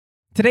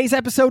Today's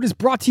episode is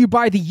brought to you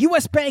by the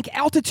U.S. Bank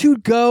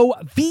Altitude Go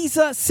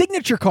Visa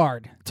Signature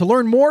Card. To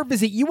learn more,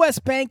 visit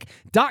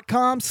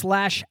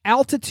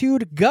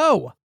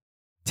usbank.com/altitudego.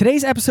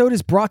 Today's episode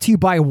is brought to you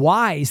by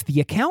Wise,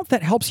 the account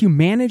that helps you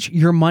manage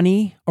your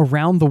money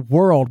around the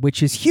world,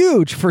 which is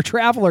huge for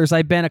travelers.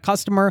 I've been a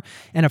customer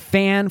and a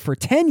fan for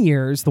 10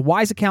 years. The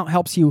Wise account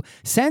helps you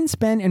send,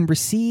 spend, and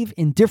receive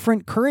in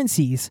different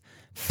currencies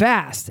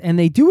fast, and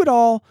they do it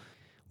all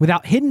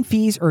without hidden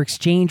fees or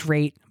exchange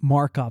rate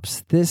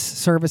markups. This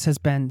service has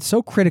been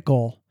so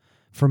critical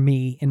for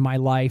me in my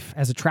life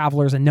as a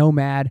traveler, as a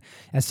nomad,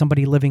 as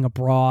somebody living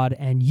abroad.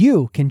 And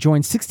you can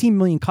join 16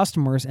 million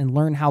customers and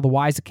learn how the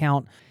Wise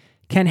account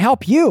can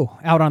help you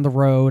out on the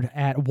road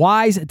at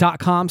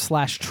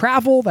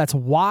wise.com/travel. That's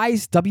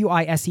wise,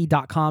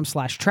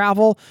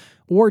 wise.com/travel,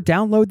 or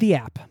download the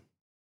app.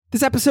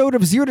 This episode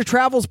of Zero to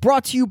Travel is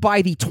brought to you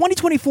by the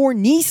 2024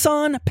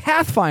 Nissan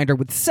Pathfinder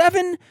with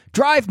 7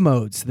 drive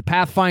modes. The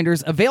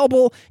Pathfinder's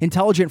available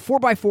intelligent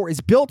 4x4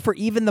 is built for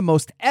even the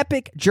most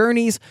epic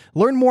journeys.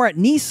 Learn more at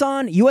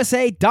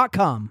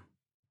nissanusa.com.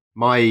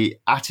 My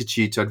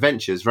attitude to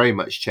adventure has very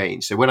much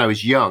changed. So when I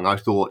was young, I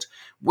thought,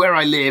 where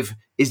I live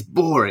is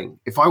boring.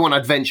 If I want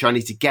adventure, I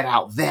need to get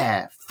out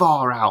there,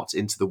 far out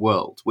into the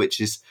world, which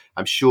is,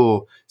 I'm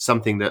sure,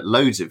 something that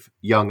loads of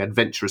young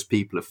adventurous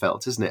people have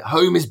felt, isn't it?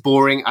 Home is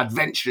boring,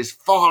 adventure is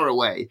far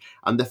away,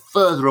 and the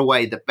further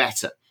away, the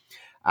better.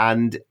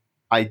 And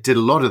I did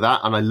a lot of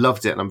that, and I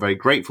loved it, and I'm very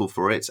grateful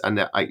for it.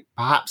 And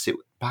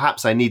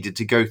perhaps I needed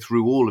to go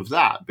through all of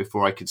that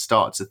before I could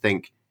start to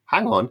think,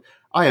 hang on,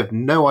 I have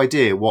no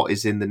idea what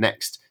is in the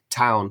next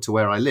town to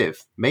where I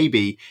live.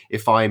 Maybe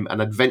if I'm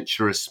an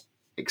adventurous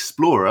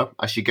explorer,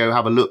 I should go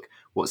have a look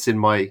what's in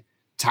my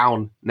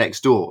town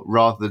next door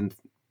rather than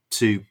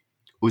to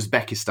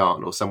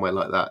Uzbekistan or somewhere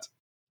like that.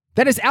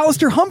 That is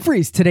Alastair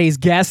Humphreys, today's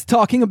guest,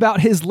 talking about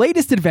his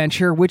latest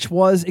adventure, which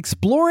was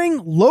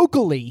exploring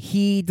locally.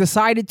 He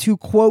decided to,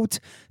 quote,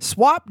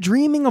 swap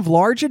dreaming of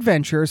large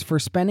adventures for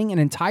spending an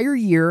entire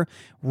year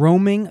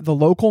roaming the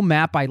local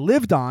map I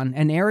lived on,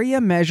 an area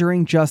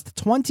measuring just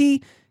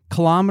 20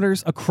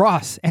 kilometers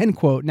across, end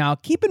quote. Now,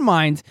 keep in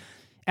mind,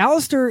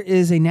 Alastair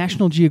is a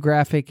National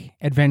Geographic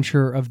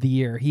Adventurer of the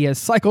Year. He has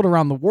cycled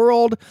around the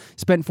world,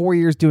 spent 4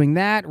 years doing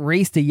that,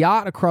 raced a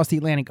yacht across the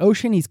Atlantic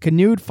Ocean. He's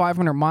canoed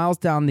 500 miles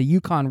down the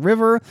Yukon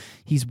River.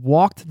 He's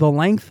walked the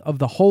length of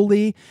the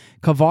holy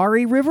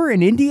Kavari River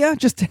in India,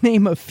 just to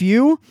name a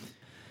few.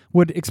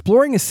 Would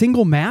exploring a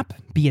single map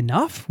be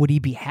enough? Would he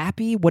be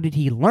happy? What did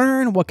he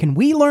learn? What can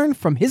we learn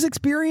from his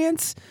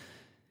experience?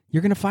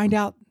 You're going to find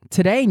out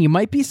today, and you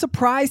might be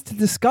surprised to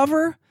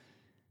discover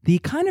the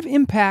kind of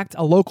impact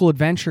a local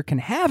adventure can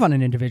have on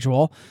an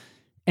individual,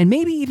 and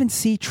maybe even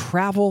see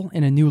travel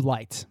in a new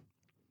light.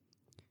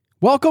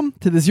 Welcome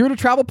to the Zero to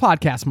Travel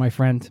podcast, my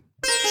friend.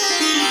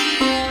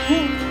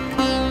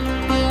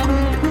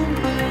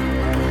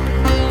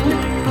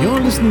 You're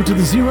listening to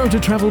the Zero to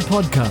Travel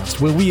podcast,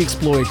 where we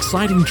explore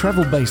exciting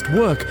travel-based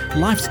work,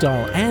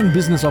 lifestyle, and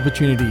business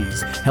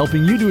opportunities,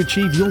 helping you to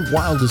achieve your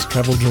wildest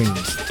travel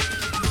dreams.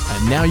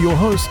 And now your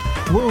host,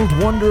 world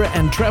wanderer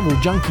and travel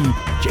junkie,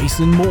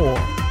 Jason Moore.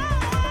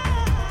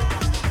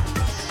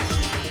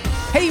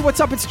 Hey, what's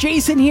up? It's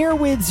Jason here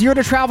with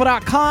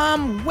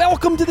ZeroToTravel.com.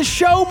 Welcome to the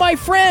show, my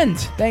friend.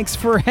 Thanks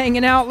for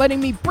hanging out, letting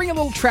me bring a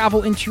little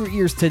travel into your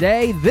ears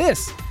today.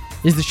 This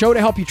is the show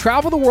to help you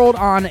travel the world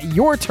on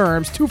your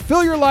terms, to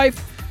fill your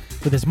life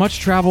with as much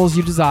travel as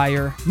you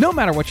desire, no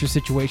matter what your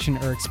situation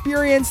or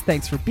experience.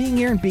 Thanks for being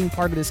here and being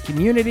part of this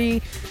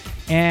community.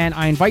 And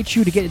I invite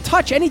you to get in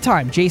touch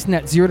anytime. Jason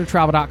at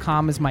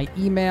ZeroToTravel.com is my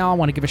email. I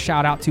want to give a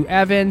shout out to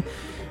Evan,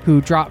 who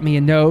dropped me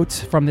a note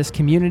from this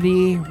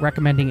community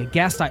recommending a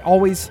guest. I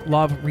always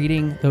love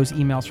reading those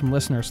emails from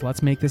listeners. So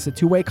let's make this a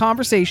two-way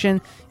conversation.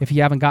 If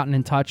you haven't gotten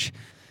in touch,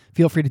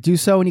 feel free to do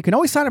so. And you can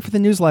always sign up for the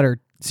newsletter,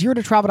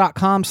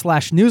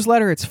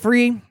 ZeroToTravel.com/newsletter. It's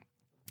free.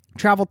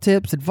 Travel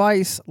tips,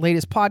 advice,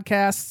 latest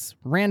podcasts,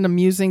 random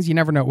musings. You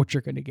never know what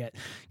you're going to get.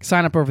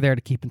 Sign up over there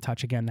to keep in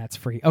touch. Again, that's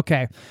free.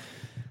 Okay.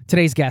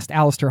 Today's guest,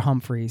 Alastair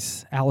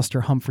Humphreys.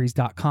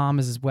 AlastairHumphreys.com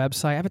is his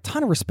website. I have a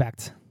ton of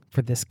respect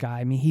for this guy.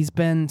 I mean, he's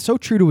been so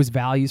true to his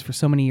values for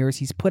so many years.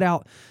 He's put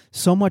out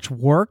so much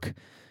work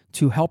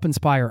to help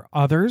inspire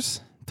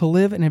others to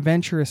live an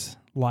adventurous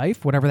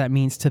life, whatever that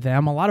means to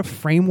them. A lot of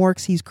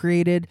frameworks he's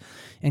created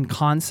and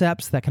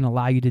concepts that can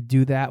allow you to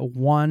do that.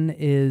 One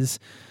is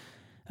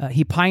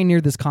he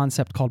pioneered this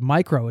concept called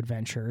micro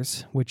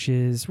adventures, which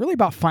is really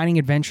about finding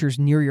adventures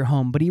near your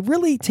home. But he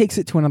really takes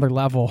it to another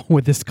level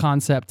with this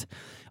concept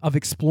of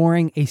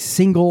exploring a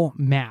single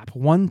map,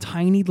 one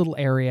tiny little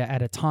area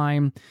at a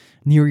time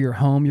near your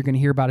home. You're going to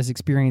hear about his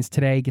experience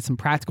today, get some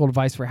practical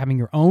advice for having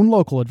your own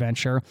local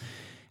adventure,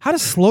 how to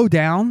slow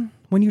down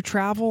when you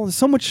travel. There's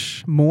so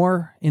much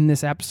more in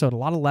this episode, a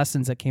lot of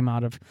lessons that came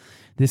out of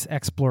this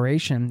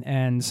exploration,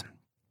 and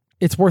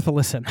it's worth a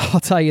listen. I'll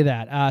tell you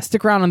that.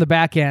 Stick around on the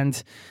back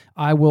end.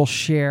 I will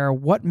share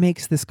what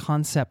makes this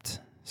concept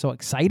so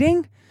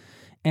exciting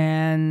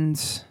and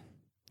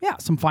yeah,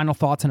 some final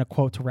thoughts and a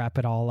quote to wrap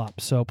it all up.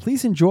 So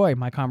please enjoy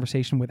my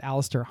conversation with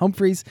Alastair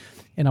Humphreys,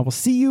 and I will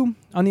see you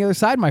on the other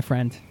side, my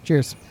friend.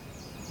 Cheers.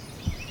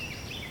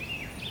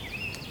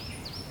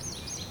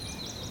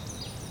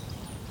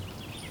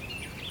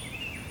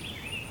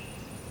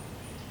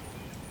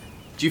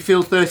 Do you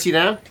feel 30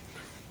 now?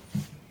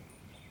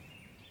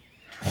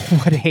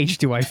 What age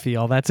do I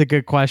feel? That's a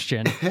good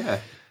question. Yeah.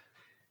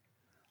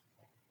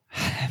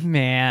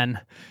 Man,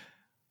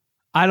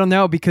 I don't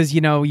know, because,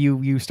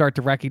 you start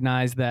to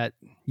recognize that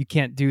you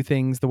can't do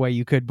things the way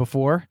you could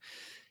before.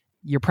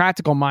 Your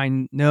practical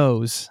mind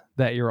knows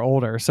that you're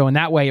older. So in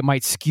that way, it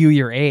might skew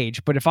your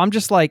age. But if I'm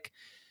just like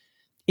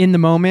in the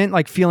moment,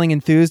 like feeling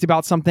enthused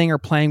about something or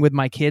playing with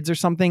my kids or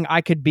something,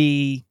 I could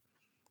be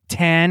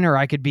 10 or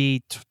I could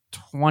be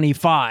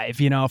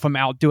 25, if I'm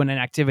out doing an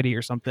activity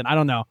or something. I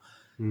don't know.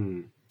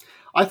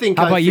 I think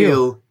How about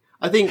you?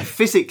 I think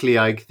physically,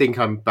 I think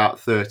I'm about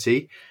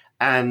 30,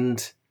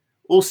 and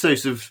also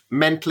sort of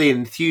mentally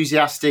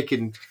enthusiastic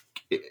and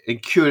in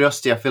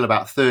curiosity, I feel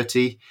about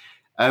 30.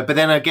 But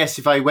then I guess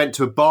if I went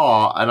to a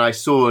bar and I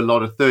saw a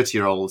lot of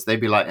 30-year-olds, they'd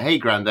be like, "Hey,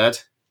 granddad."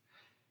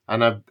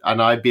 And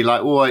I'd be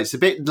like, "Oh, it's a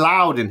bit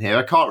loud in here.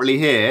 I can't really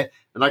hear.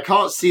 And I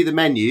can't see the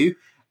menu.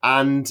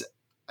 And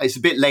it's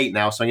a bit late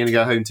now, so I'm going to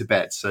go home to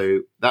bed."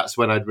 So that's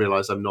when I'd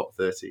realize I'm not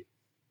 30.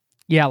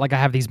 Yeah, like I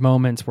have these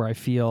moments where I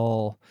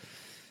feel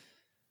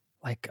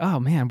like, oh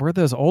man, where are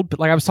those old...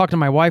 Like I was talking to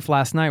my wife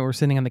last night. We were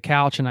sitting on the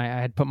couch and I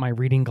had put my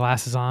reading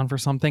glasses on for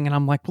something. And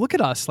I'm like, look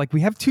at us. Like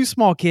we have two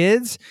small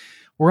kids.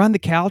 We're on the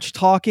couch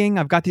talking.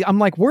 I'm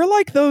like, we're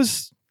like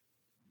those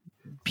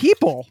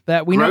people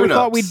that we never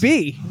thought we'd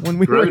be when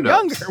we were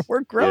younger.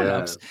 We're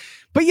grown-ups. Yeah.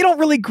 But you don't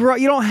really grow.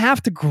 You don't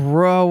have to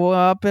grow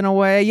up in a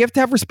way. You have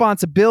to have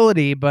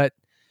responsibility, but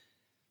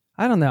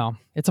I don't know.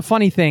 It's a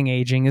funny thing,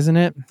 aging, isn't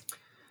it?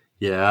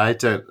 Yeah, I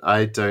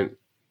don't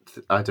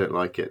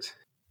like it.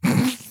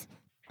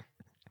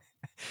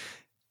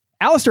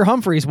 Alastair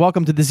Humphreys,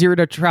 welcome to the Zero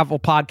to Travel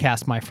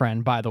podcast, my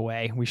friend. By the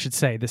way, we should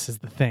say this is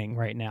the thing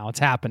right now.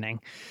 It's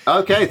happening.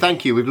 Okay,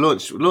 thank you. We've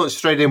launched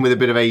straight in with a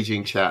bit of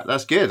aging chat.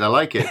 That's good. I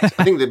like it. I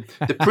think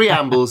the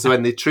preamble's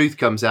when the truth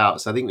comes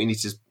out. So I think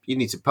you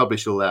need to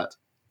publish all that.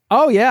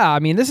 Oh yeah, I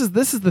mean this is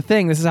the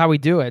thing. This is how we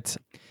do it.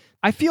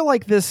 I feel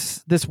like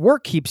this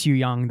work keeps you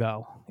young,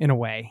 though, in a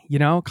way.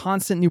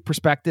 Constant new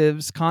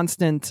perspectives,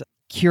 constant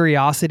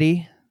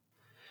curiosity.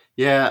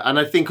 Yeah, and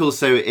I think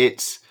also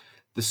it's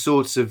the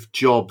sort of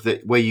job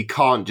where you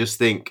can't just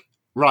think,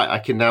 right, I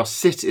can now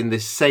sit in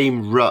this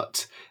same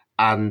rut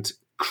and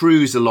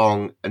cruise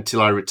along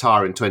until I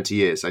retire in 20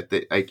 years.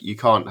 You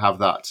can't have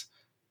that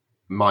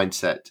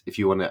mindset if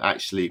you want to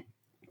actually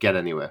get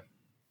anywhere.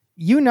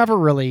 You never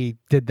really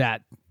did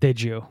that,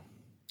 did you?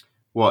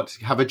 What?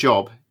 Have a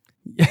job?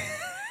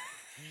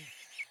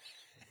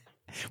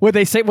 Would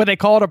they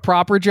call it a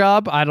proper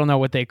job? I don't know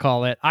what they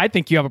call it. I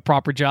think you have a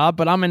proper job,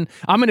 but I'm in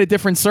a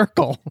different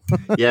circle.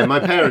 Yeah, my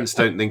parents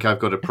don't think I've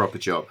got a proper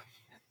job.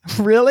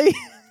 Really?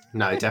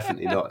 No,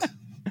 definitely not.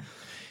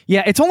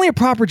 Yeah, it's only a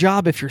proper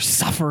job if you're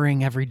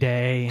suffering every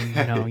day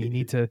and you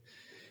need to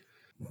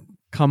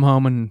come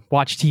home and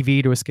watch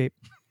TV to escape.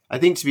 I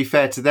think, to be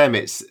fair to them,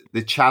 it's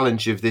the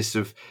challenge of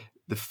the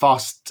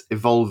fast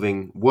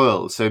evolving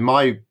world. So in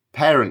my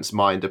parents'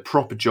 mind, a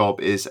proper job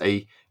is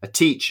a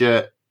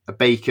teacher, a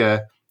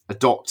baker, a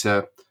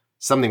doctor,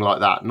 something like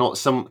that. Not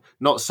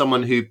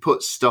someone who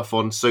puts stuff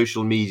on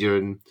social media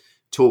and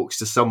talks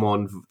to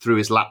someone through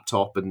his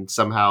laptop and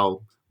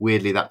somehow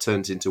weirdly that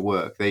turns into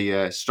work.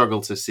 They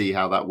struggle to see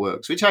how that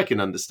works, which I can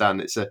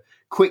understand. It's a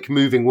quick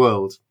moving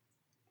world.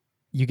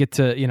 You get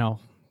to,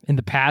 in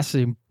the past,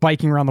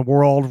 biking around the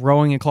world,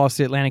 rowing across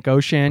the Atlantic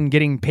Ocean,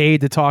 getting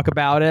paid to talk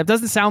about it. It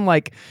doesn't sound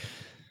like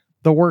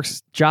the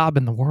worst job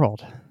in the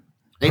world.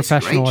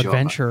 Professional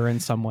adventure in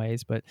some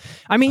ways, but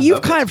I mean,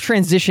 you've kind of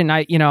transitioned.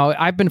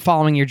 I've been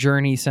following your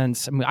journey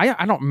since.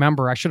 I don't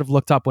remember. I should have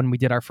looked up when we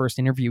did our first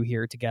interview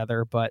here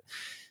together, but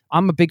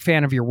I'm a big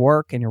fan of your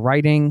work and your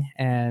writing,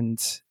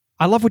 and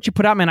I love what you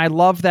put out, man. I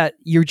love that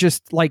you're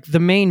just like the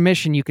main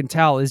mission. You can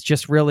tell is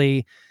just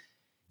really,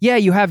 yeah,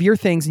 you have your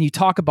things and you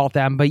talk about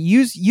them, but you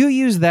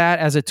use that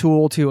as a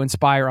tool to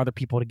inspire other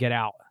people to get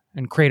out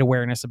and create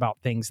awareness about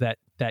things that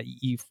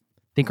you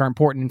think are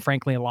important, and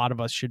frankly, a lot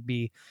of us should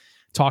be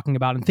talking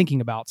about and thinking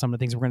about some of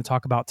the things we're going to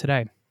talk about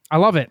today. I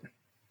love it.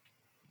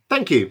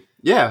 Thank you.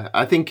 Yeah,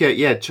 I think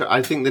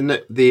I think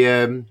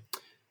the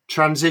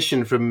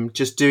transition from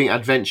just doing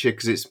adventure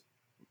because it's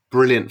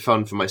brilliant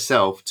fun for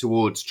myself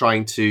towards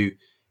trying to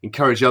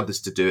encourage others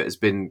to do it has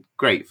been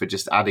great for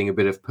just adding a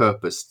bit of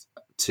purpose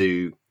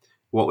to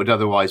what would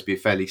otherwise be a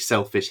fairly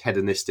selfish,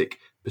 hedonistic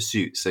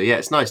pursuit. So yeah,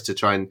 it's nice to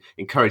try and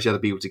encourage other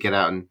people to get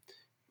out and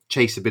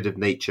chase a bit of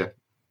nature.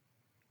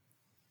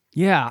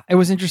 Yeah, it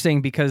was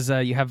interesting because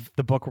you have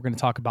the book we're going to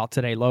talk about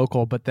today,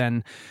 Local, but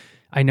then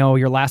I know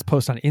your last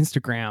post on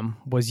Instagram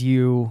was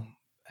you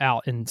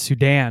out in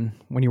Sudan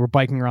when you were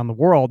biking around the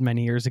world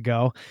many years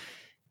ago.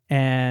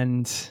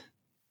 And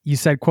You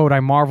said, quote,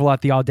 "I marvel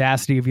at the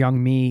audacity of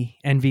young me,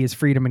 envy his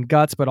freedom and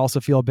guts, but also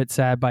feel a bit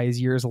sad by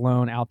his years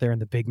alone out there in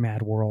the big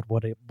mad world."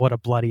 What a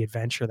bloody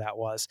adventure that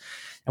was.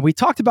 And we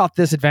talked about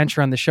this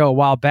adventure on the show a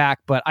while back,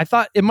 but I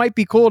thought it might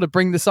be cool to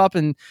bring this up.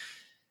 And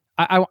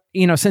I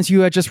since you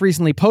had just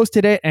recently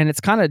posted it, and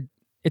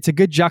it's a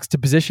good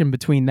juxtaposition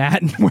between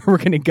that and where we're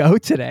going to go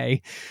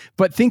today.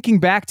 But thinking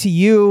back to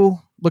you,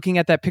 looking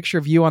at that picture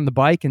of you on the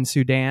bike in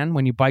Sudan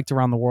when you biked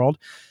around the world,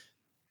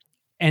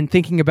 and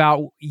thinking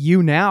about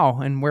you now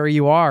and where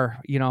you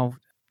are,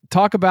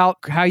 talk about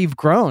how you've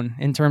grown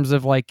in terms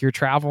of like your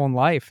travel and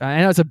life. I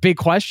know it's a big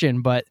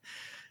question, but.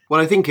 Well,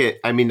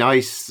 I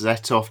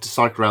set off to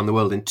cycle around the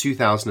world in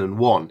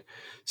 2001.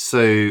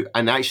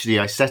 And actually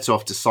I set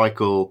off to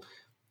cycle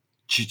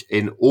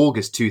in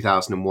August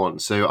 2001.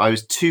 So I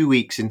was 2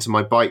 weeks into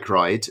my bike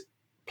ride,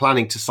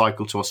 planning to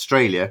cycle to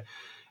Australia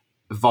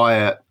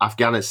via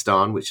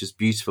Afghanistan, which is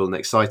beautiful and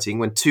exciting.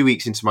 When 2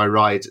 weeks into my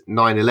ride,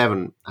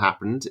 9/11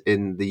 happened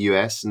in the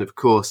US. And of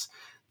course,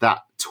 that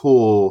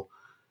tore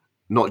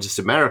not just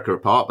America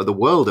apart, but the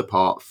world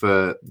apart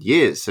for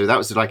years. So that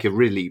was like a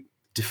really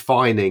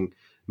defining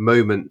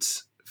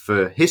moment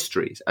for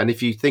history. And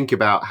if you think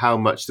about how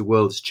much the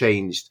world has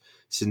changed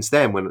since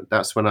then,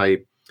 that's when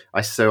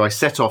I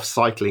set off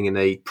cycling in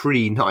a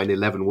pre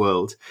 9/11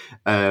 world.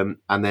 And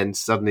then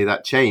suddenly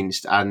that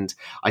changed. And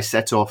I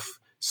set off.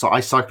 So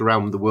I cycled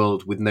around the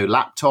world with no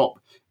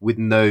laptop, with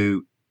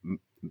no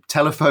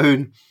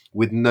telephone,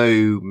 with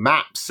no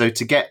maps. So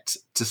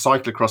to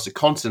cycle across a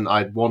continent, I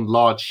had one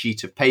large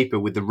sheet of paper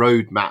with the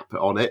road map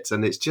on it.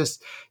 And it's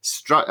just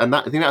struck. And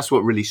I think that's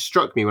what really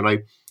struck me when I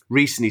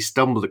recently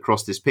stumbled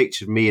across this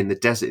picture of me in the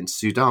desert in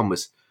Sudan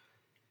was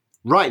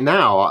right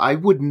now, I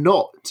would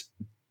not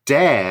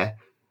dare.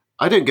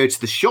 I don't go to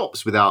the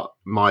shops without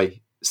my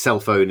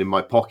cell phone in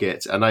my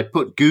pocket, and I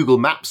put Google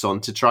Maps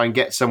on to try and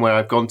get somewhere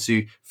I've gone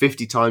to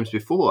 50 times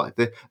before.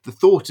 The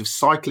thought of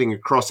cycling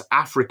across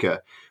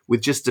Africa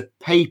with just a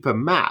paper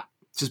map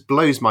just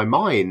blows my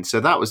mind. So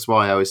that was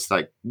why I was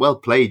like, well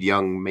played,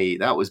 young me.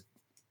 That was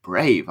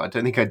brave. I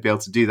don't think I'd be able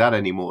to do that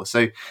anymore.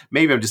 So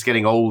maybe I'm just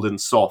getting old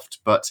and soft.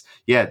 But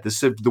yeah,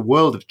 the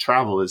world of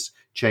travel has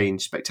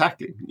changed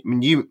spectacularly. I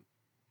mean, you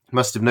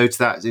must have noticed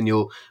that in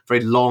your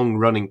very long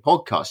running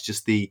podcast,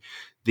 just the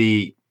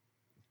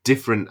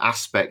different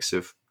aspects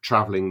of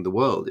traveling the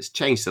world. It's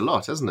changed a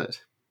lot, hasn't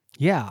it?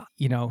 Yeah.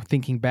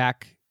 Thinking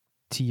back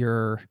to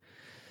your,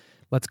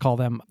 let's call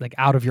them like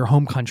out of your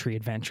home country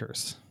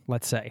adventures,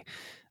 let's say,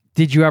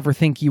 did you ever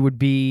think you would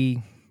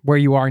be where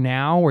you are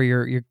now, where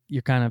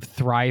you're kind of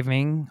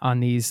thriving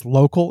on these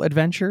local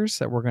adventures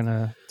that we're going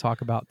to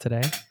talk about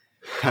today?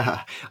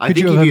 Could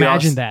you have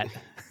imagined that?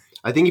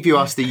 I think if you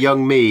ask the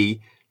young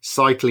me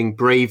cycling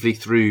bravely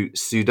through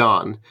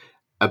Sudan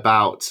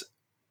about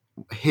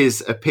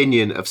his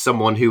opinion of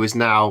someone who is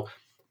now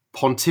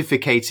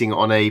pontificating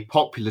on a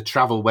popular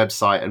travel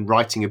website and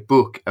writing a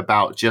book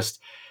about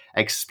just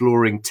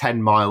exploring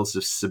 10 miles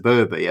of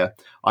suburbia,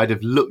 I'd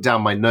have looked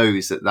down my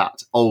nose at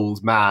that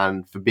old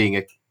man for being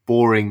a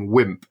boring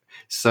wimp.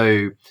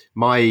 So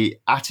my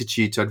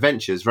attitude to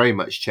adventure has very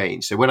much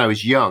changed. So when I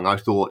was young, I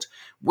thought,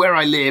 where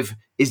I live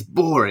is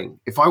boring.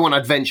 If I want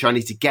adventure, I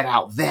need to get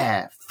out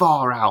there,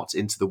 far out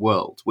into the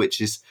world, which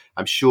is,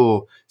 I'm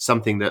sure,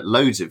 something that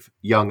loads of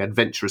young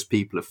adventurous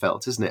people have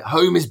felt, isn't it?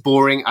 Home is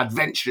boring,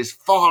 adventure is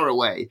far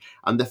away,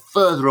 and the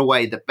further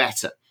away, the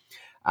better.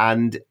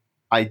 And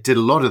I did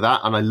a lot of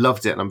that, and I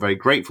loved it, and I'm very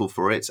grateful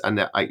for it.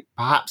 And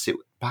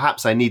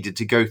perhaps I needed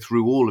to go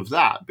through all of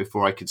that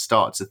before I could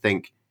start to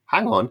think,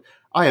 hang on,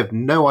 I have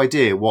no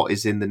idea what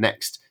is in the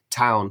next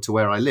town to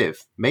where I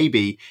live.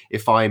 Maybe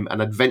if I'm an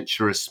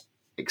adventurous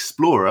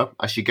explorer,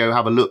 I should go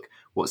have a look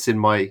what's in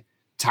my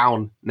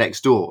town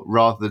next door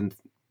rather than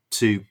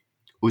to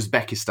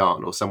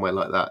Uzbekistan or somewhere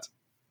like that.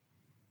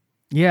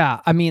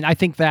 Yeah. I mean, I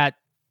think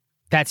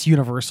that's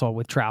universal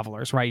with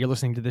travelers, right? You're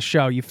listening to the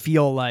show. You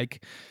feel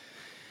like,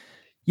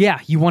 yeah,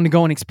 you want to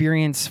go and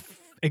experience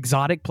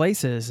exotic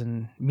places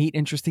and meet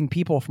interesting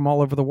people from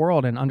all over the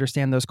world and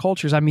understand those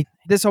cultures. I mean,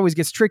 this always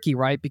gets tricky,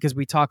 right? Because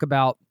we talk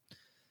about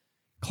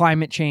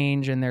climate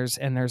change and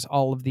there's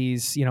all of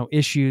these,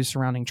 issues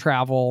surrounding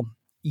travel.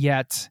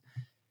 Yet,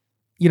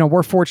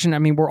 we're fortunate. I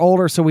mean, we're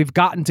older, so we've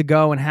gotten to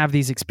go and have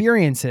these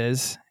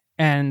experiences.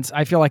 And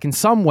I feel like in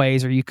some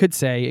ways, or you could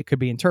say it could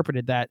be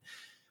interpreted that,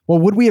 well,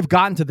 would we have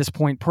gotten to this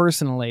point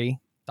personally?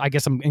 I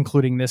guess I'm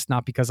including this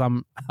not because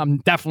I'm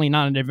definitely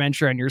not an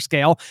adventurer on your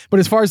scale,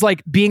 but as far as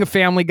like being a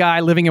family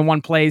guy, living in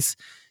one place,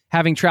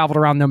 having traveled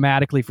around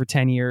nomadically for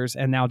 10 years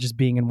and now just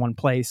being in one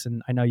place.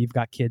 And I know you've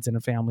got kids and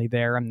a family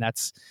there, and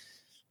that's,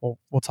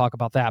 we'll talk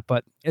about that.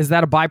 But is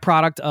that a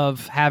byproduct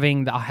of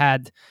having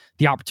had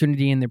the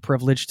opportunity and the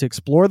privilege to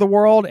explore the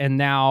world, and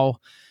now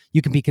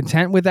you can be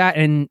content with that?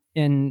 And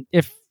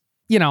if,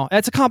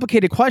 that's a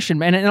complicated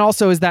question. And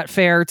also, is that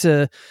fair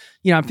to,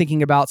 I'm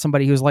thinking about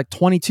somebody who's like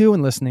 22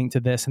 and listening to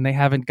this and they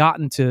haven't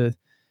gotten to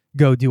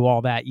go do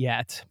all that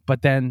yet.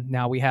 But then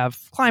now we have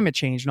climate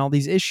change and all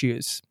these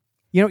issues.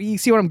 You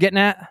see what I'm getting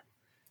at?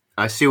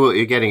 I see what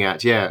you're getting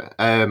at. Yeah,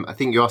 I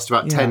think you asked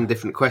about 10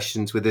 different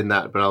questions within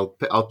that, but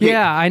I'll pick.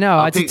 Yeah, I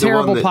know it's a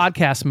terrible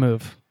podcast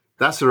move.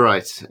 That's all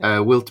right.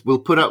 We'll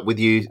put up with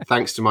you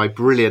thanks to my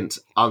brilliant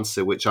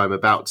answer, which I'm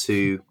about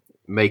to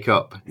make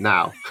up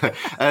now.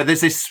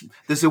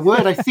 There's a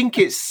word, I think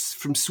it's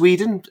from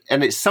Sweden,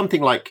 and it's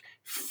something like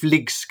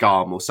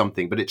flygskam or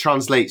something, but it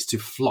translates to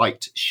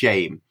flight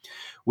shame,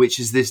 which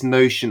is this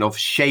notion of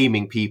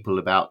shaming people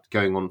about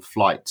going on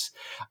flights.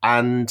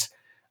 And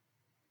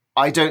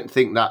I don't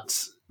think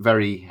that's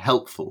very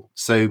helpful.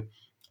 So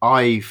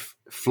I've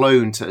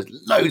flown to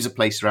loads of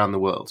places around the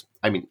world.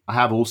 I mean, I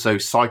have also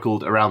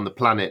cycled around the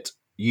planet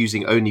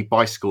using only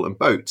bicycle and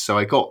boat. So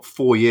I got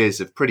 4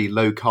 years of pretty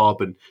low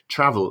carbon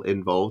travel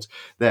involved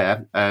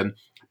there.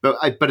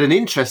 But an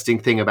interesting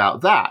thing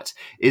about that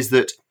is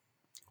that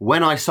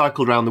when I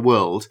cycled around the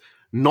world,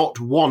 not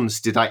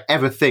once did I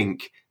ever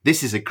think,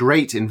 this is a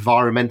great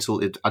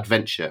environmental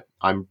adventure.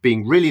 I'm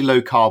being really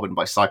low carbon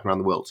by cycling around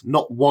the world.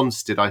 Not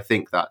once did I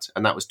think that.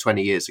 And that was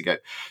 20 years ago.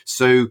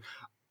 So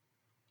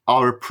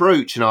our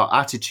approach and our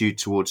attitude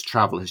towards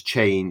travel has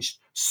changed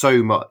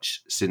so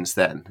much since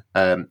then.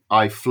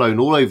 I've flown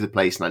all over the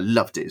place and I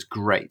loved it. It's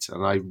great.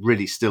 And I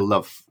really still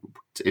love,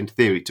 in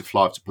theory, to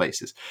fly to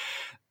places.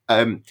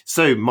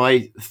 So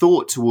my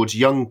thought towards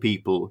young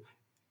people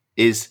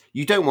is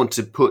you don't want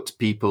to put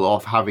people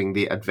off having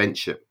the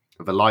adventure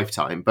of a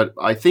lifetime. But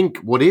I think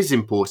what is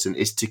important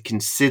is to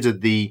consider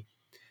the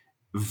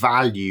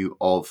value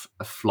of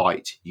a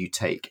flight you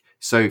take.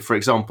 So, for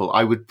example,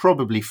 I would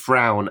probably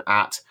frown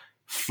at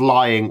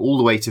flying all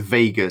the way to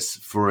Vegas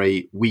for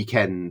a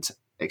weekend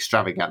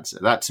extravaganza.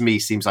 That to me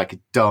seems like a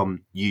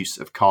dumb use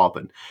of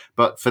carbon.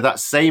 But for that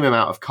same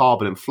amount of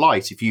carbon and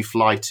flight, if you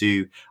fly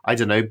to, I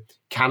don't know,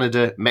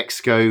 Canada,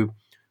 Mexico,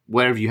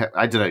 wherever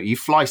you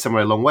fly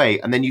somewhere a long way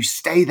and then you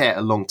stay there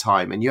a long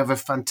time and you have a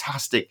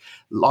fantastic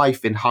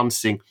life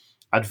enhancing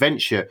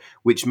adventure,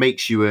 which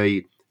makes you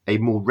a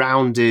more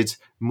rounded,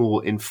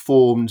 more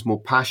informed,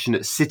 more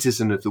passionate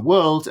citizen of the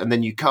world. And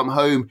then you come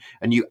home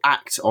and you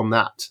act on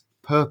that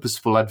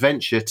purposeful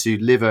adventure to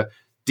live a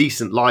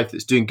decent life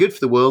that's doing good for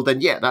the world. Then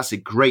yeah, that's a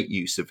great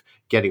use of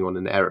getting on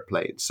an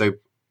aeroplane. So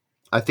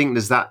I think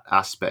there's that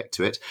aspect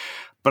to it.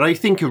 But I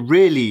think a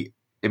really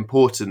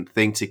important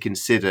thing to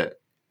consider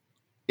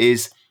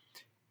is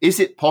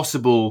it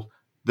possible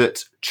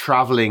that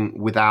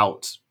traveling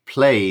without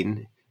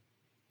plane,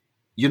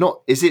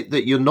 is it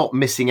that you're not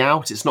missing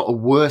out? It's not a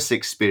worse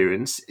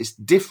experience. It's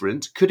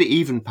different. Could it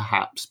even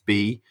perhaps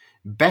be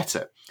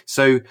better?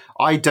 So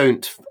I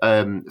don't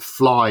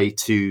fly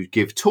to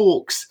give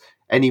talks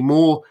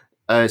anymore.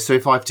 So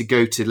if I have to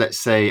go to, let's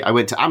say, I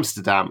went to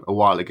Amsterdam a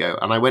while ago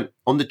and I went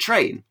on the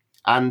train,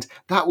 and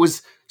that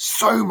was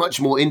so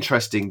much more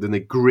interesting than a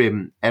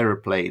grim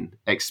aeroplane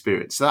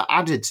experience. So that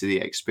added to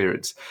the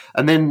experience.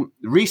 And then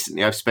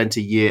recently I've spent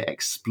a year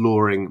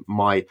exploring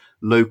my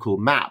local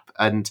map.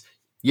 And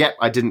yet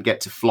I didn't get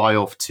to fly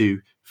off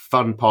to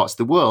fun parts of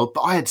the world,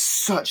 but I had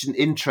such an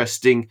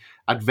interesting,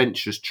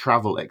 adventurous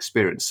travel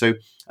experience. So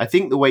I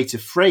think the way to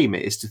frame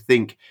it is to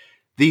think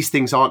these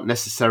things aren't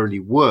necessarily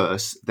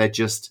worse. They're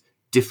just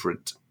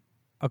different.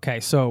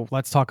 Okay, so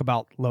let's talk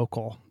about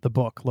Local, the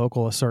book,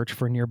 Local, A Search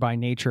for Nearby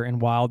Nature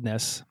and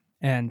Wildness.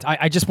 And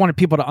I just wanted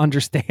people to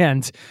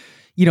understand,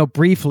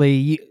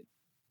 briefly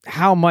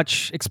how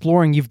much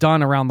exploring you've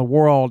done around the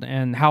world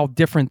and how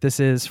different this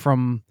is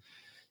from,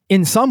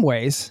 in some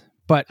ways,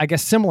 but I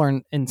guess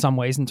similar in some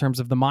ways in terms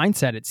of the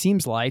mindset. It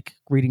seems like,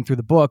 reading through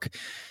the book,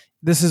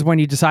 this is when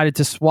you decided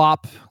to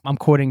swap, I'm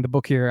quoting the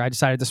book here, I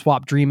decided to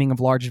swap dreaming of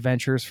large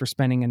adventures for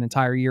spending an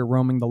entire year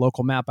roaming the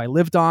local map I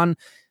lived on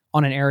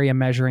an area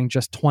measuring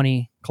just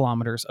 20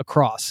 kilometers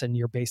across. And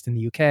you're based in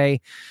the UK.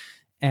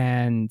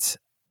 And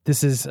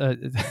this is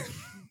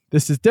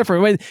this is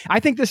different. I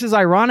think this is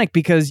ironic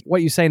because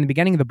what you say in the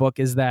beginning of the book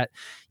is that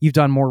you've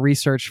done more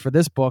research for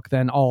this book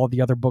than all the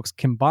other books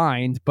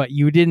combined, but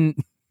you didn't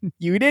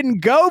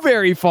go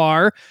very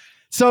far.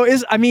 So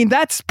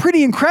that's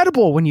pretty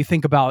incredible when you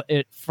think about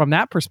it from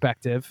that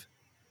perspective.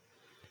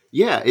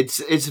 Yeah, it's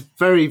a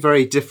very,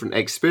 very different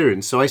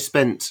experience. So I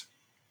spent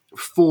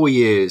 4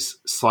 years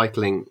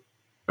cycling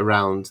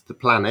around the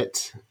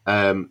planet.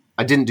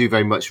 I didn't do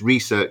very much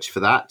research for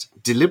that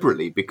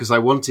deliberately because I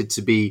wanted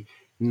to be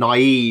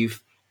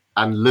naive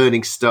and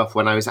learning stuff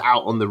when I was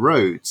out on the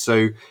road.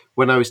 So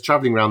when I was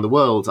traveling around the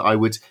world, I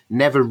would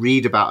never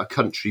read about a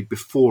country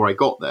before I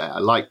got there. I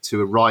liked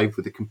to arrive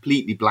with a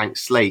completely blank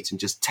slate and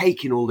just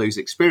take in all those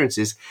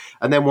experiences.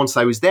 And then once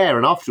I was there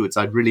and afterwards,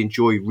 I'd really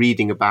enjoy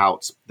reading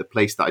about the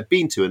place that I'd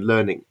been to and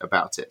learning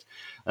about it.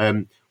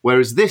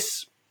 Whereas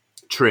this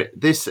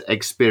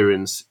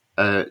experience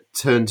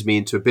turned me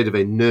into a bit of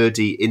a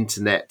nerdy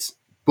internet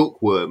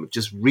bookworm,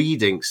 just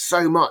reading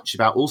so much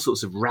about all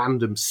sorts of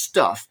random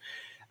stuff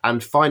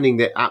and finding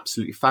it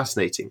absolutely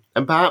fascinating.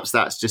 And perhaps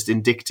that's just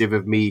indicative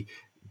of me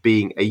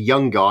being a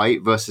young guy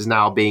versus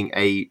now being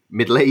a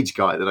middle-aged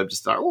guy, that I'm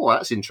just like, oh,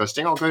 that's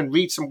interesting. I'll go and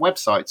read some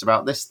websites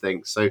about this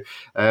thing. So,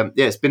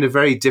 it's been a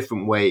very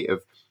different way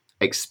of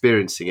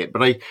experiencing it.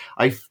 But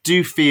I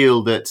do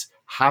feel that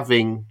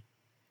having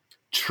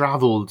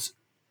traveled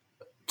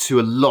to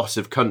a lot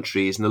of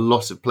countries and a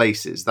lot of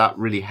places, that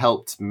really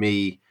helped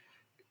me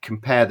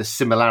compare the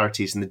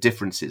similarities and the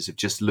differences of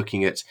just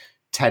looking at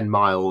 10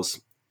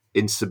 miles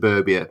in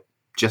suburbia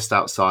just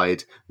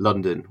outside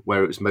London,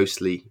 where it was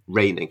mostly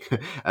raining.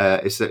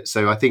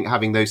 So I think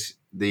having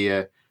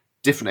the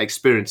different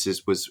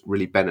experiences was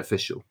really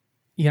beneficial.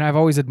 I've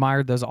always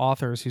admired those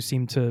authors who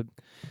seem to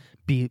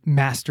be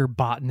master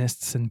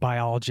botanists and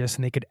biologists,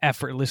 and they could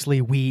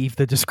effortlessly weave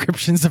the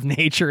descriptions of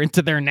nature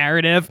into their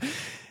narrative.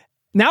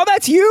 Now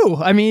that's you.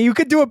 I mean, you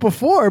could do it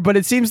before, but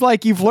it seems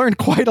like you've learned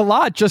quite a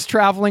lot just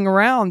traveling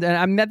around. And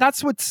I mean,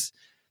 that's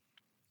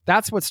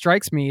what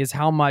strikes me is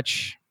how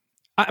much.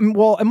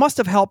 Well, it must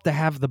have helped to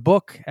have the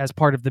book as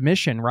part of the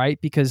mission, right?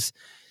 Because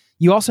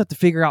you also have to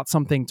figure out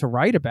something to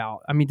write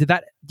about. I mean, do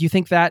you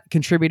think that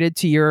contributed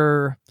to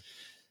your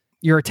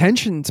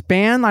attention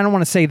span? I don't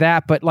want to say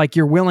that, but like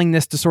your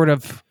willingness to sort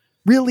of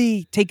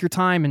really take your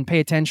time and pay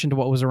attention to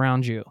what was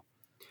around you.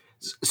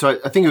 So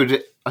I think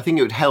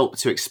it would help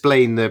to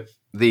explain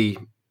the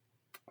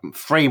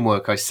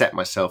framework I set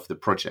myself for the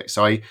project.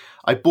 So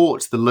I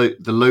bought the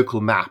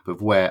local map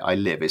of where I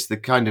live. It's the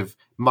kind of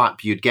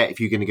map you'd get if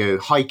you're going to go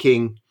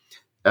hiking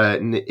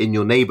in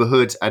your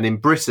neighborhood. And in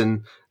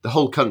Britain, the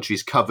whole country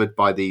is covered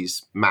by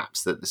these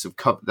maps that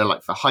they're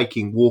like for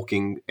hiking,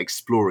 walking,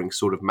 exploring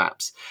sort of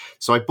maps.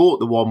 So I bought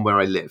the one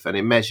where I live, and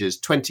it measures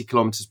 20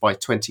 kilometers by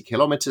 20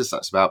 kilometers.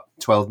 That's about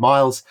 12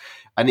 miles.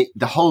 And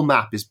the whole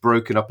map is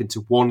broken up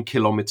into 1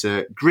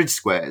 kilometer grid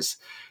squares.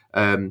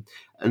 And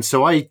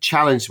so I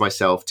challenged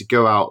myself to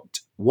go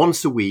out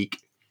once a week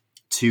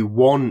to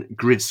one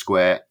grid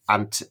square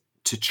and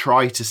to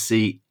try to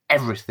see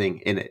everything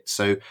in it.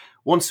 So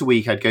once a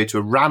week, I'd go to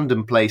a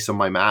random place on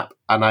my map,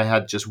 and I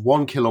had just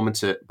 1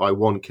 kilometer by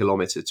 1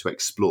 kilometer to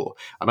explore.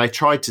 And I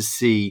tried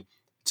to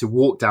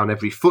walk down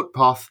every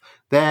footpath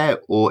there,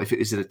 or if it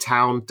was in a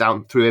town,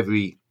 down through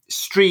every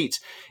street.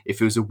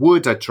 If it was a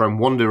wood, I'd try and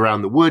wander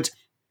around the wood.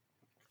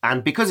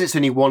 And because it's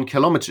only 1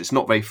 kilometer, it's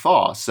not very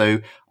far.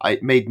 So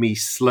it made me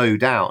slow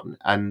down.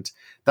 And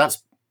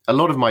that's a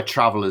lot of my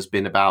travel has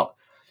been about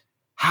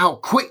how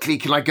quickly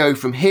can I go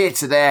from here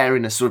to there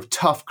in a sort of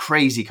tough,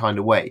 crazy kind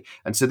of way.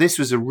 And so this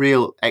was a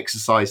real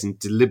exercise in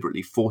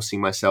deliberately forcing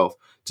myself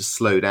to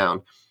slow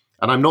down.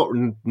 And I'm not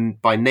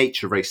by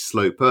nature a very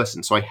slow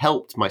person. So I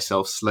helped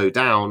myself slow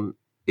down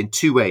in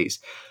two ways.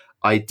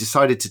 I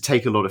decided to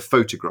take a lot of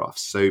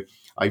photographs. So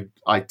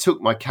I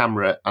took my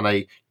camera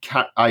and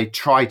I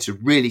tried to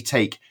really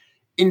take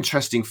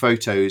interesting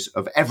photos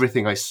of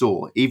everything I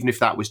saw, even if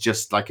that was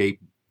just like a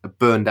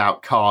burned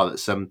out car that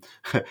some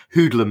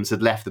hoodlums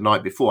had left the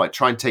night before. I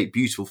try and take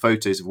beautiful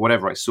photos of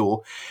whatever I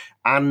saw.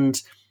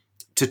 And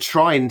to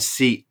try and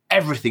see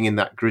everything in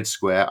that grid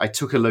square, I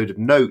took a load of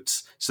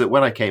notes so that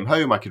when I came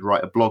home, I could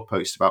write a blog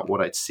post about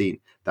what I'd seen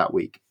that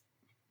week.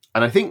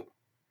 And I think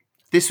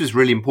this was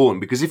really important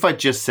because if I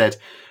just said,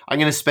 I'm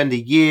going to spend a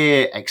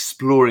year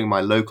exploring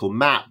my local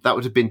map, that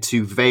would have been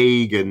too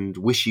vague and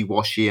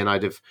wishy-washy, and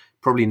I'd have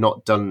probably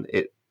not done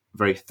it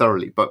very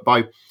thoroughly. But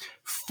by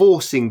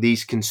forcing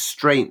these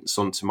constraints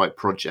onto my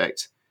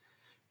project,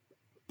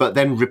 but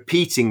then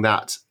repeating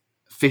that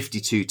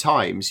 52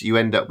 times, you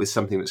end up with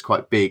something that's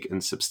quite big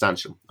and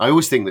substantial. I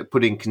always think that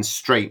putting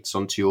constraints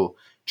onto your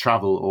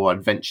travel or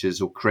adventures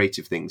or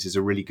creative things is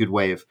a really good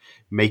way of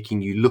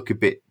making you look a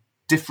bit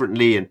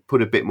differently and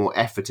put a bit more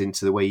effort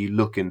into the way you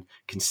look and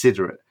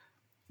consider it,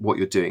 what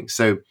you're doing.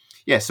 So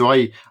yeah, so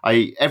I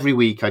every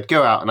week I'd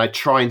go out and I'd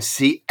try and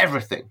see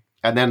everything.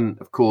 And then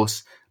of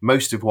course,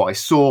 most of what I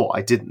saw,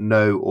 I didn't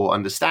know or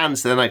understand.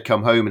 So then I'd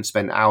come home and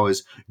spend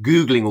hours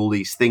Googling all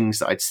these things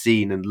that I'd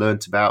seen and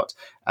learnt about,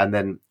 and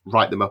then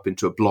write them up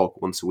into a blog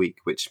once a week,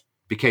 which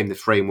became the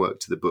framework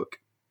to the book.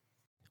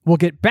 We'll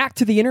get back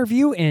to the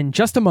interview in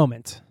just a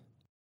moment.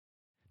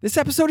 This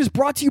episode is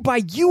brought to you by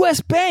US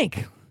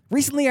Bank.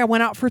 Recently, I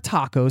went out for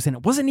tacos, and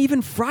it wasn't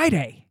even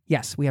Friday.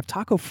 Yes, we have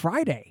Taco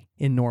Friday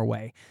in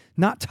Norway,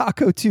 not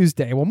Taco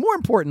Tuesday. Well, more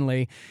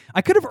importantly,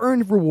 I could have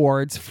earned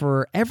rewards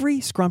for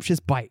every scrumptious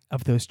bite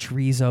of those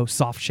chorizo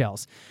soft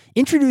shells.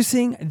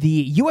 Introducing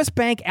the US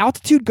Bank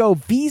Altitude Go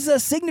Visa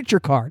Signature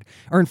Card.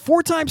 Earn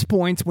 4 times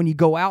points when you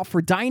go out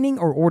for dining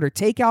or order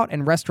takeout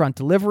and restaurant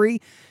delivery,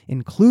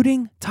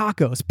 including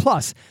tacos.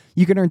 Plus,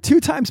 you can earn 2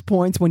 times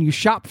points when you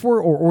shop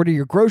for or order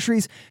your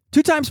groceries,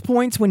 2 times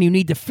points when you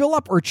need to fill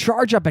up or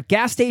charge up at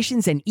gas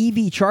stations and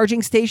EV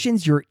charging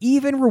stations. You're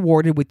even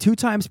rewarded with 2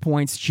 times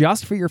points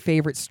just for your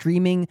favorite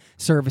streaming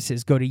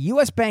services. Go to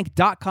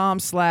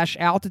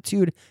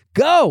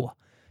usbank.com/altitude-go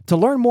to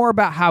learn more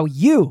about how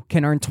you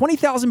can earn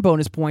 20,000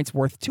 bonus points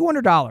worth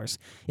 $200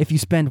 if you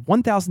spend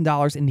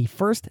 $1,000 in the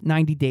first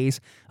 90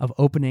 days of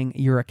opening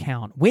your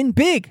account. Win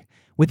big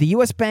with the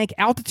US Bank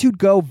Altitude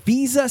Go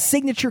Visa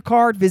Signature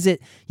Card.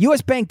 Visit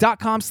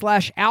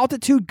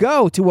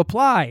usbank.com/altitude-go to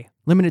apply.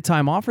 Limited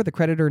time offer. The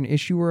creditor and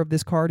issuer of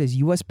this card is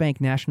US Bank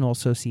National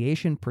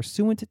Association,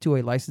 pursuant to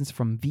a license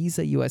from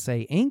Visa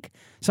USA Inc.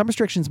 Some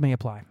restrictions may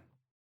apply.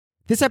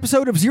 This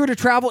episode of Zero to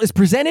Travel is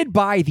presented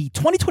by the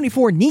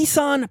 2024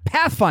 Nissan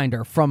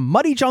Pathfinder. From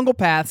muddy jungle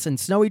paths and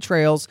snowy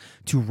trails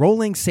to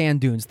rolling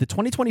sand dunes, the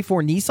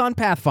 2024 Nissan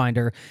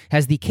Pathfinder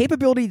has the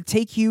capability to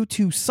take you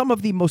to some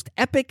of the most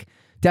epic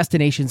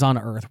destinations on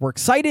Earth. We're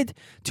excited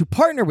to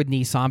partner with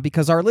Nissan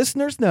because our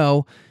listeners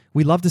know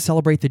we love to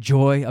celebrate the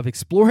joy of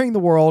exploring the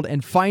world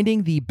and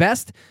finding the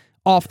best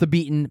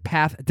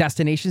off-the-beaten-path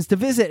destinations to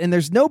visit, and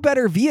there's no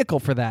better vehicle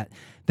for that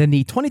than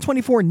the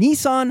 2024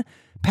 Nissan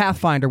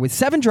Pathfinder. With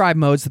 7 drive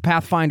modes, the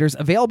Pathfinder's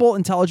available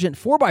intelligent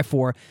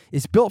 4x4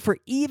 is built for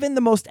even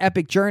the most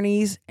epic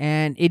journeys,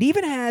 and it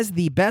even has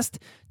the best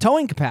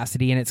towing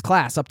capacity in its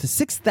class, up to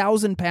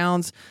 6,000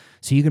 pounds,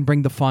 so you can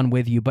bring the fun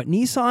with you. But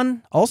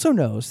Nissan also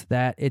knows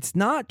that it's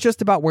not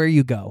just about where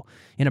you go.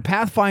 In a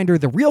Pathfinder,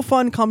 the real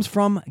fun comes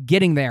from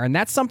getting there, and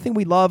that's something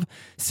we love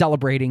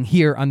celebrating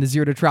here on the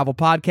Zero to Travel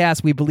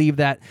podcast. We believe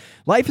that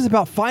life is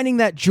about finding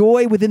that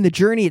joy within the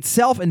journey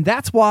itself, and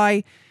that's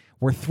why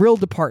we're thrilled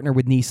to partner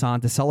with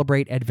Nissan to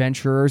celebrate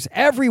adventurers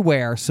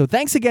everywhere. So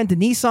thanks again to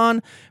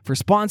Nissan for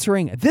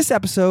sponsoring this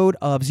episode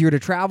of Zero to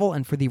Travel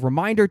and for the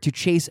reminder to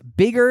chase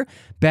bigger,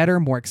 better,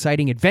 more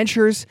exciting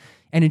adventures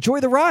and enjoy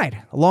the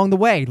ride along the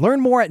way.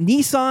 Learn more at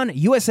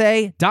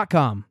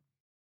nissanusa.com.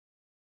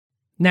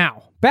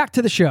 Now, back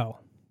to the show.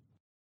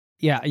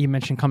 Yeah, you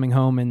mentioned coming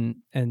home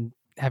and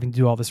having to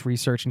do all this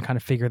research and kind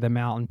of figure them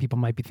out. And people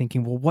might be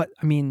thinking, well,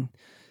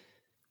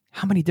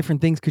 how many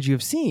different things could you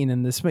have seen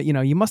in this?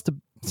 You must have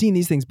seen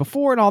these things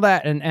before and all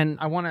that. And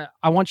I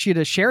want you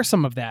to share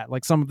some of that,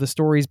 like some of the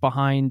stories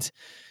behind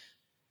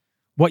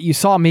what you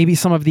saw, maybe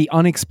some of the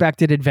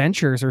unexpected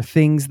adventures or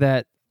things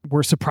that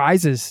were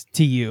surprises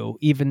to you,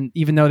 even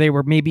though they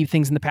were maybe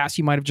things in the past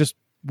you might have just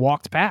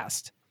walked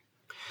past.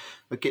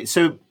 Okay,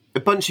 so a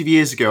bunch of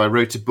years ago, I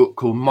wrote a book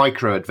called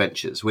Micro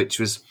Adventures, which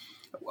was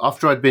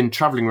after I'd been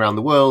traveling around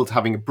the world,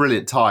 having a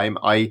brilliant time,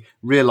 I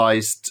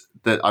realized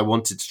that I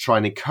wanted to try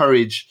and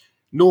encourage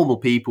normal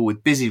people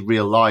with busy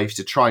real lives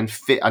to try and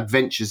fit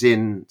adventures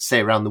in,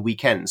 say, around the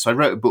weekend. So I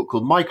wrote a book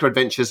called Micro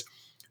Adventures,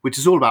 which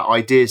is all about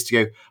ideas to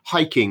go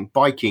hiking,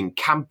 biking,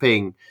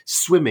 camping,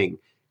 swimming,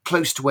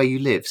 close to where you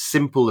live,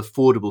 simple,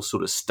 affordable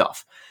sort of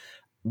stuff.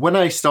 When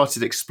I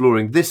started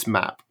exploring this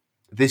map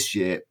this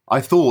year,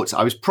 I thought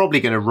I was probably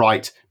going to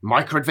write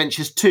Micro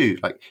Adventures 2.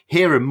 Like,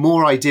 here are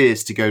more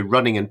ideas to go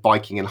running and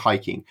biking and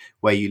hiking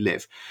where you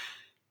live.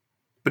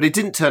 But it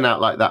didn't turn out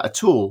like that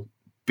at all,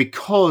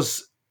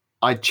 because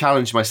I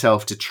challenged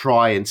myself to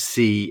try and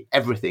see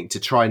everything, to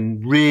try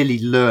and really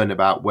learn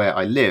about where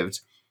I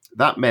lived.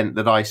 That meant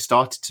that I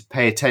started to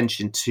pay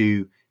attention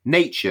to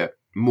nature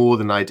more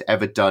than I'd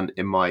ever done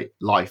in my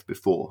life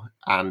before.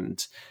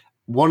 And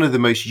one of the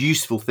most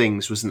useful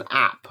things was an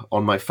app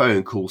on my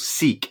phone called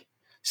Seek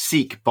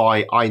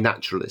by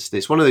iNaturalist.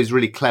 It's one of those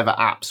really clever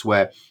apps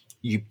where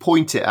you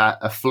point it at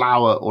a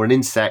flower or an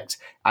insect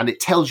and it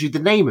tells you the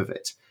name of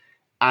it.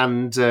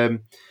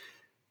 And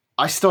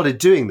I started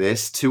doing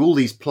this to all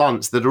these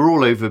plants that are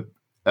all over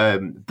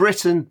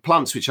Britain,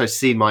 plants which I've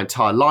seen my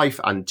entire life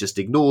and just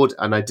ignored,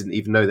 and I didn't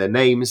even know their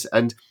names.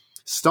 And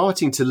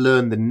starting to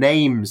learn the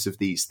names of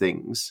these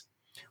things,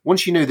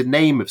 once you know the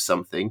name of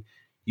something,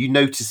 you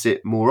notice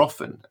it more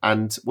often.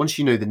 And once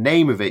you know the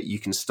name of it, you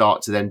can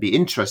start to then be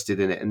interested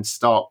in it and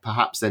start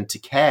perhaps then to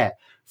care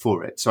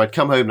for it. So I'd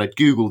come home and I'd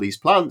Google these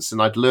plants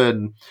and I'd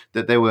learn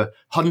that there were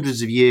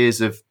hundreds of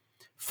years of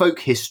folk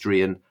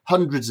history and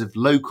hundreds of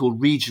local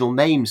regional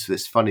names for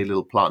this funny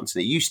little plant.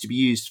 And it used to be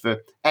used for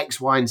X,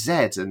 Y, and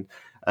Z.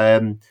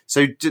 And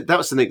so that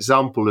was an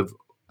example of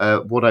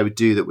what I would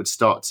do that would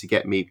start to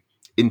get me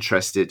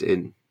interested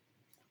in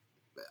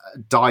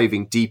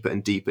diving deeper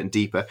and deeper and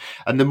deeper.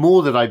 And the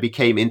more that I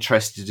became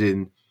interested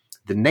in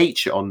the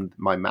nature on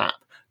my map,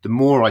 the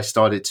more I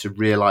started to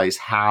realize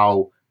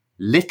how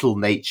little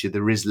nature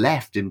there is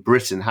left in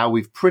Britain, how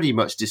we've pretty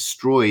much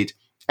destroyed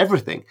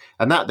everything.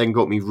 And that then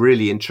got me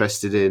really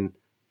interested in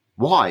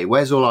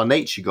where's all our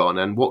nature gone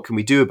and what can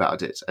we do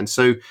about it? And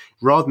so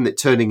rather than it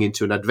turning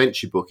into an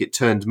adventure book, it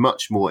turned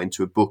much more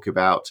into a book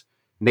about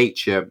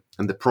nature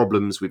and the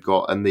problems we've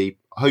got and the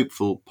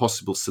hopeful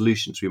possible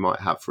solutions we might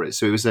have for it.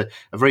 So it was a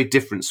very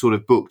different sort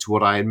of book to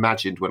what I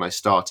imagined when I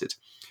started.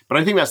 But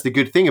I think that's the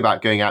good thing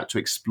about going out to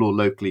explore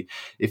locally.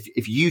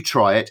 If you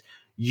try it,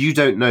 you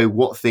don't know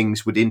what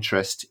things would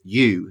interest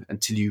you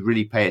until you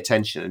really pay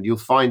attention, and you'll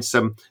find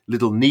some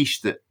little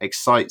niche that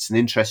excites and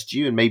interests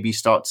you, and maybe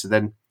start to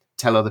then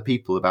tell other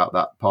people about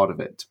that part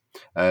of it.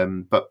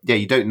 But yeah,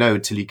 you don't know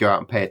until you go out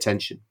and pay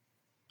attention.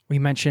 We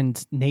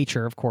mentioned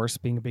nature, of course,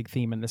 being a big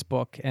theme in this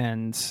book.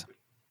 And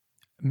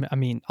I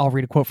mean, I'll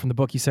read a quote from the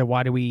book. You said,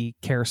 why do we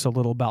care so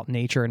little about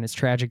nature and its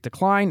tragic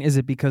decline? Is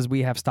it because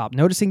we have stopped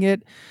noticing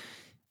it?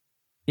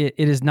 It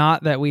is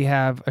not that we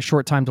have a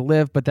short time to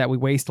live, but that we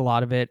waste a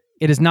lot of it.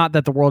 It is not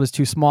that the world is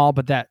too small,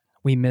 but that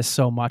we miss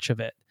so much of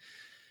it.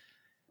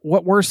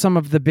 What were some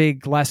of the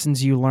big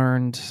lessons you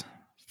learned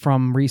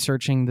from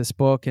researching this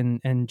book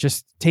and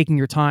just taking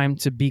your time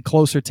to be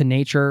closer to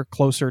nature,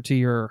 closer to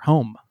your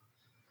home?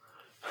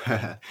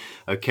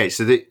 Okay,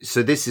 so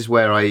this is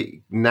where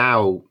I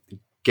now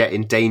get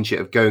in danger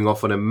of going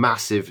off on a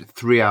massive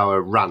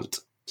 3-hour rant.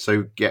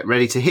 So get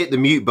ready to hit the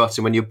mute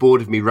button when you're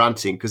bored of me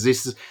ranting, because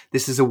this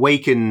has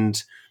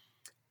awakened.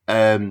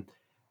 Well,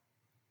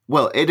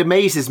 it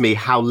amazes me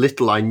how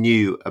little I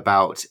knew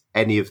about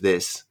any of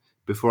this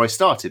before I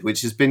started,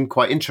 which has been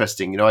quite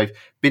interesting. I've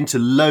been to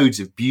loads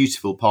of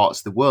beautiful parts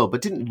of the world,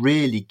 but didn't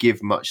really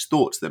give much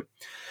thought to them.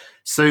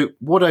 So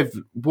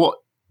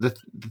the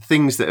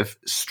things that have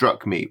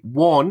struck me: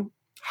 one,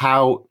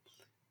 how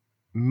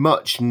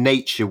much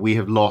nature we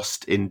have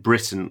lost in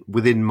Britain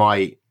within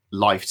my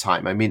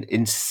lifetime. I mean,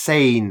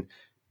 insane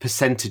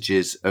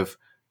percentages of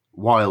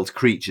wild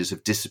creatures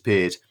have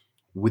disappeared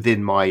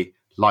within my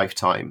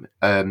lifetime.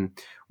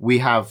 We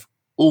have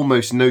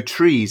almost no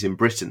trees in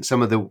Britain,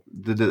 some of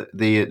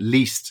the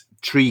least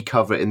tree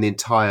cover in the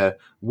entire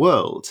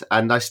world.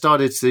 And I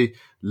started to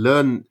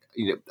learn,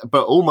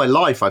 but all my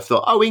life I've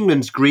thought, oh,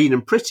 England's green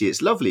and pretty.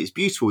 It's lovely. It's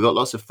beautiful. We've got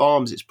lots of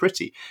farms. It's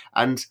pretty.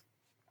 And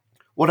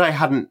what I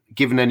hadn't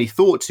given any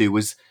thought to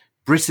was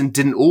Britain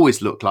didn't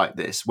always look like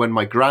this. When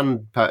my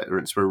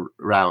grandparents were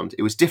around,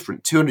 it was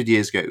different. 200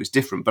 years ago, it was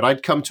different. But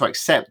I'd come to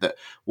accept that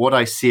what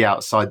I see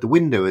outside the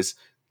window is,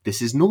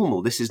 this is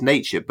normal, this is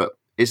nature, but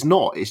it's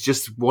not. It's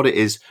just what it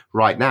is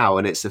right now.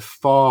 And it's a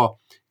far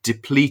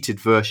depleted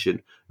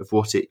version of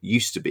what it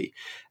used to be.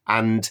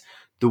 And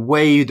the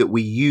way that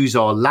we use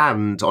our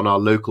land on our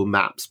local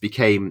maps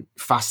became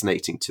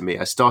fascinating to me.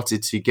 I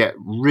started to get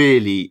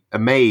really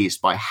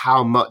amazed by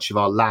how much of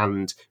our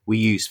land we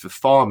use for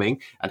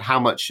farming, and how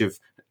much of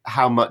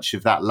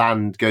that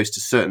land goes to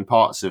certain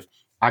parts of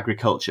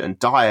agriculture and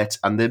diet,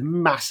 and the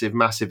massive,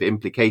 massive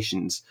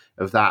implications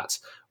of that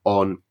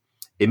on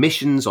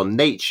emissions, on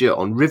nature,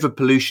 on river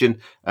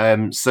pollution.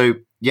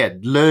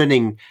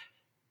 Learning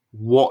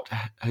what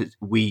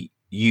we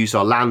use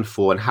our land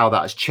for and how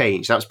that has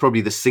changed. That's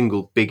probably the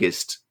single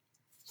biggest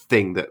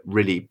thing that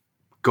really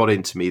got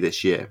into me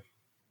this year.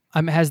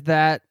 Has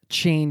that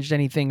changed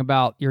anything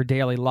about your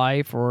daily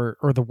life or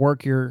the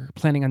work you're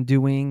planning on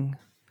doing?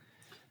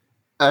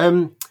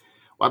 I'm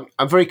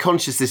very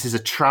conscious this is a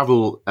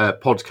travel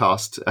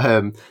podcast.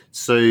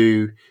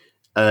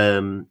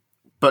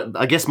 But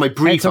I guess my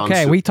brief answer... It's okay.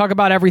 Answer... We talk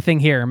about everything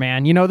here,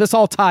 man. This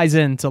all ties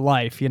into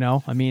life,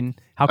 I mean,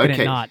 how can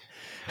it not?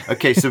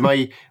 Okay, so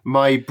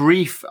my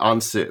brief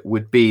answer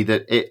would be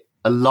that it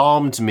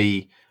alarmed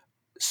me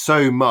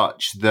so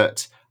much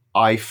that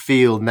I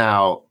feel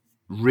now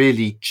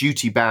really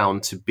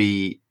duty-bound to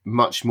be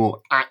much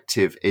more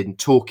active in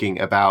talking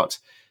about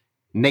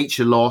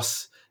nature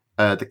loss,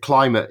 the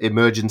climate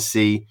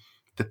emergency,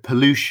 the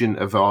pollution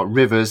of our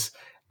rivers,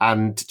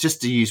 and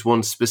just to use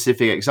one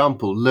specific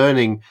example,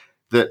 learning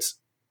that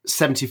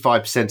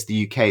 75% of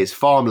the UK is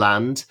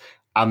farmland,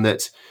 and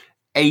that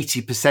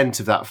 80%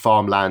 of that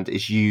farmland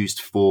is used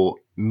for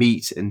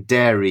meat and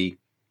dairy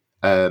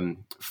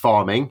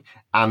farming,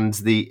 and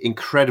the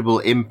incredible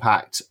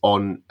impact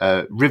on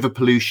river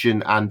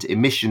pollution and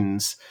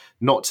emissions,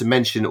 not to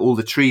mention all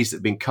the trees that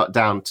have been cut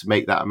down to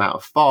make that amount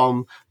of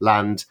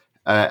farmland,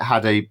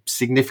 had a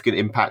significant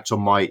impact on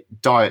my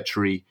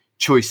dietary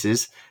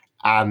choices.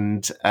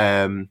 And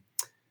so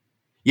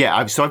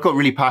I've got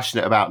really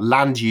passionate about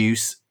land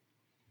use,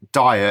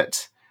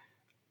 diet,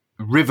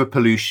 river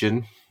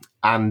pollution,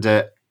 and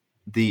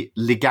the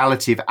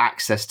legality of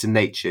access to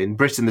nature. In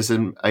Britain, there's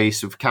a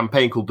sort of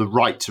campaign called the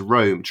Right to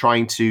Roam,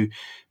 trying to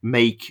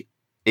make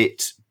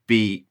it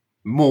be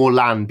more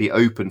land be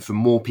open for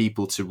more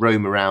people to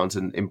roam around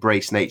and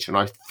embrace nature. And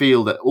I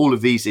feel that all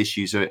of these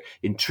issues are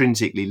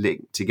intrinsically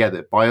linked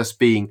together. By us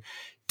being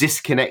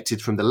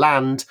disconnected from the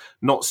land,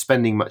 not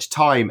spending much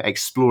time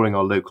exploring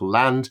our local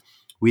land,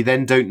 we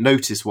then don't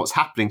notice what's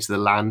happening to the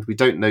land. We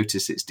don't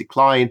notice its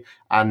decline.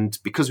 And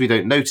because we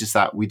don't notice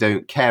that, we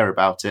don't care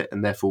about it.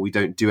 And therefore, we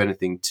don't do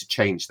anything to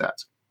change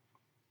that.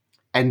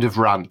 End of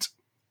rant.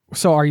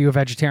 So are you a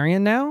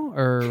vegetarian now?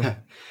 Or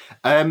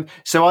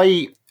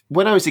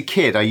When I was a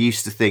kid, I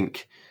used to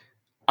think,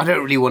 I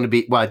don't really want to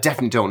be, well, I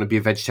definitely don't want to be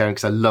a vegetarian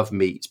because I love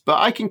meat. But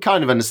I can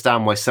kind of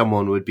understand why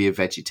someone would be a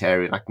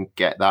vegetarian. I can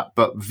get that.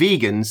 But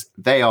vegans,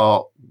 they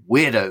are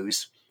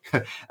weirdos.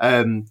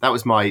 That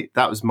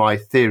was my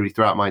theory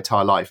throughout my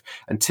entire life,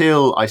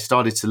 until I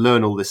started to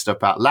learn all this stuff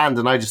about land,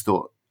 and I just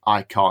thought,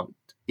 I can't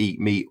eat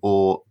meat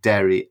or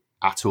dairy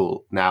at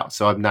all now.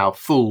 So I'm now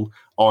full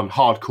on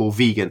hardcore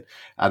vegan,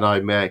 and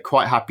I'm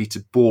quite happy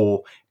to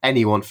bore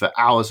anyone for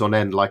hours on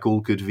end like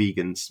all good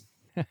vegans.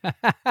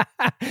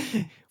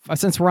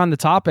 Since we're on the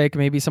topic,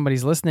 maybe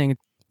somebody's listening.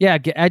 Yeah,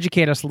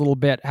 educate us a little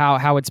bit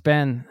how it's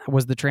been.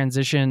 Was the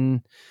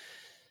transition...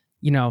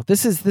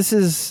 this is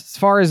as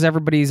far as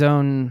everybody's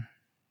own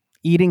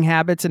eating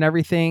habits and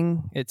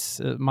everything.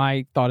 It's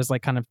my thought is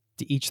like kind of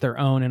to each their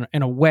own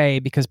in a way,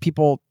 because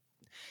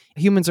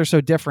humans are so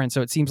different.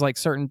 So it seems like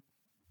certain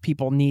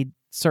people need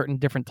certain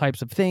different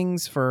types of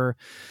things for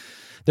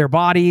their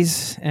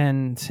bodies.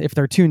 And if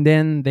they're tuned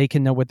in, they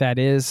can know what that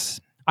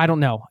is. I don't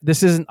know.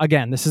 This is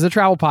a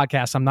travel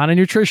podcast. I'm not a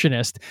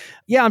nutritionist.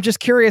 Yeah, I'm just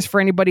curious for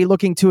anybody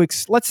looking to,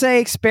 let's say,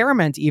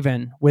 experiment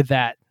even with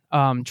that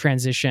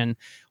transition.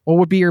 What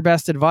would be your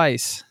best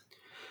advice?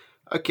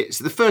 Okay,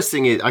 so the first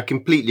thing is I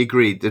completely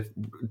agree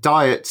that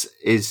diet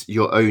is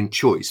your own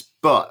choice,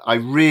 but I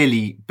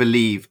really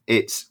believe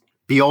it's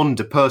beyond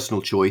a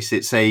personal choice.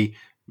 It's a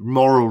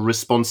moral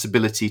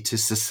responsibility to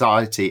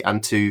society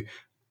and to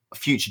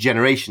future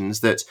generations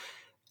that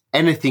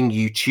anything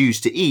you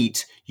choose to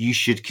eat, you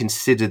should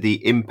consider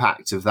the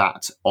impact of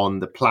that on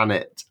the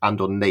planet and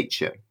on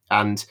nature.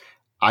 And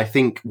I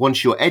think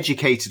once you're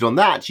educated on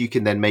that, you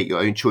can then make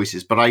your own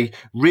choices. But I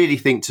really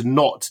think to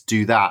not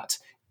do that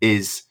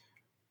is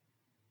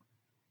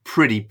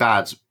pretty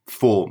bad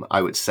form,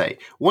 I would say.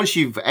 Once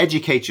you've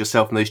educated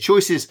yourself on those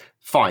choices,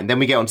 fine. Then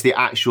we get onto the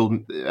actual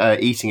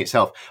eating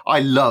itself. I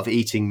love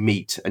eating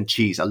meat and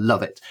cheese. I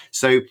love it.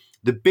 So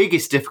the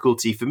biggest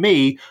difficulty for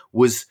me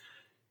was,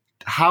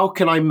 how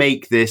can I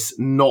make this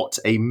not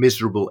a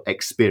miserable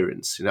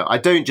experience? I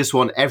don't just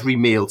want every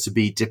meal to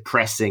be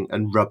depressing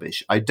and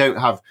rubbish. I don't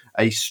have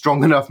a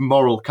strong enough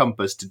moral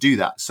compass to do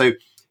that. So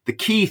the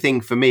key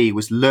thing for me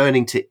was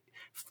learning to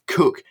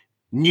cook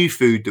new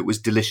food that was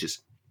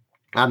delicious.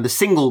 And the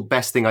single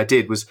best thing I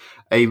did was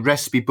a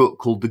recipe book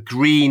called the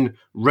Green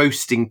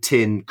Roasting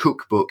Tin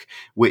Cookbook,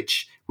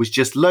 which was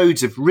just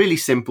loads of really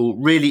simple,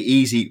 really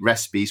easy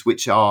recipes,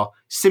 which are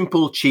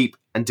simple, cheap,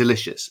 and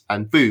delicious.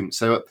 And boom.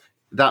 So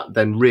that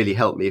then really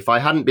helped me. If I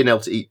hadn't been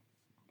able to eat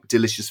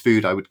delicious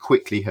food, I would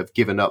quickly have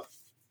given up.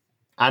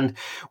 And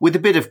with a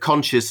bit of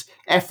conscious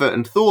effort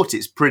and thought,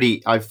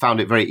 I've found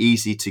it very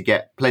easy to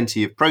get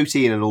plenty of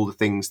protein and all the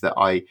things that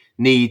I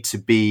need to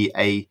be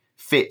a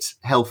fit,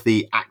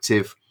 healthy,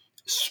 active,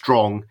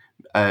 strong,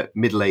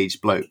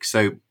 middle-aged bloke.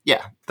 So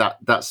yeah,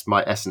 that's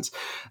my essence.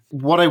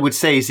 What I would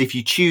say is, if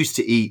you choose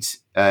to eat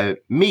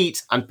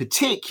meat, and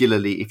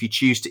particularly if you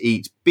choose to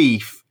eat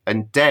beef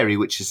and dairy,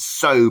 which is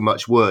so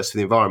much worse for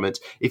the environment,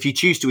 if you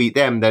choose to eat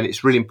them, then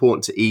it's really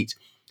important to eat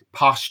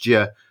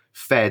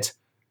pasture-fed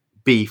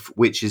beef,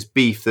 which is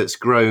beef that's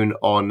grown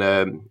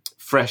on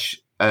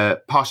fresh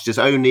pastures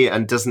only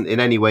and doesn't in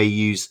any way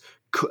use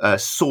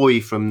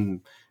soy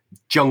from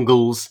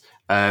jungles,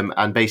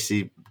 and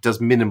basically does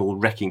minimal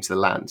wrecking to the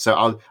land.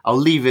 So I'll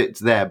leave it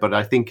there, but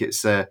I think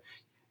it's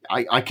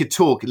I could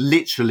talk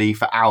literally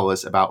for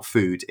hours about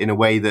food in a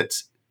way that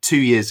 2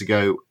 years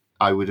ago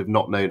I would have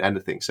not known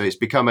anything. So it's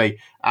become a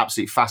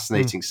absolutely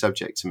fascinating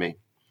subject to me.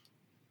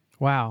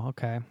 Wow.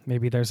 Okay.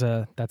 Maybe that's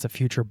a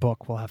future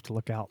book we'll have to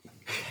look out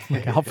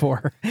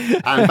for.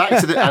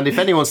 And if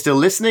anyone's still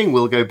listening,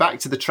 we'll go back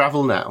to the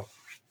travel now.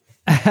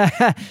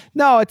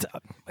 No,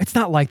 it's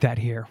not like that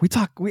here. We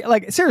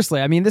like,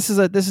 seriously. I mean, this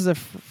is a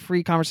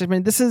free conversation. I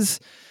mean,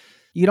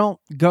 you don't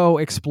go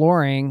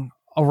exploring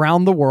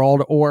around the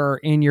world or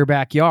in your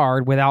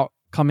backyard without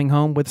coming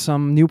home with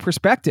some new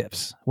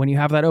perspectives. When you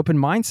have that open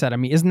mindset, I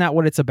mean, isn't that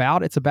what it's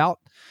about? It's about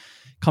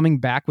coming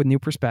back with new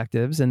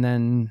perspectives, and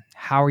then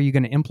how are you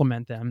going to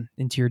implement them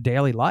into your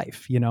daily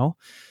life?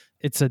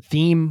 It's a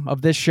theme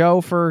of this show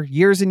for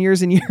years and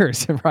years and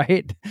years,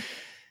 right?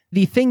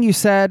 The thing you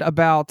said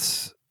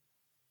about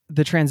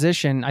the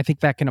transition, I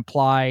think that can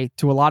apply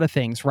to a lot of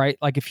things, right?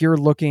 Like if you're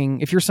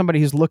somebody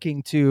who's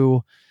looking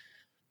to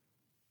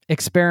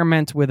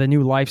experiment with a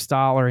new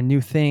lifestyle or a new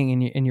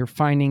thing, and you're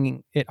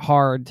finding it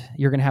hard,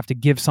 you're going to have to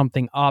give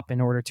something up in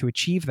order to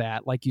achieve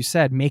that. Like you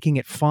said, making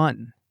it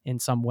fun in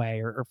some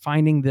way, or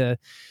finding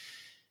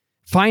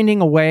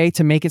a way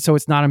to make it so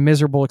it's not a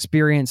miserable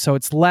experience. So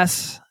it's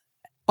less,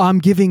 I'm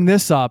giving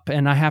this up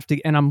and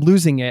I'm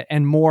losing it,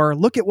 and more,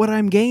 look at what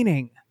I'm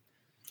gaining.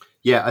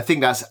 Yeah, I think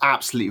that's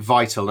absolutely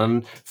vital.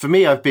 And for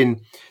me,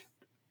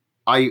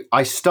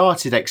 I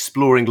started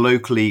exploring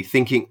locally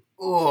thinking,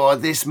 oh,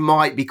 this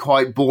might be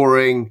quite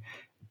boring,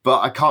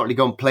 but I can't really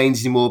go on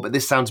planes anymore, but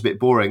this sounds a bit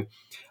boring.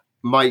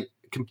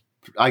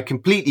 I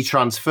completely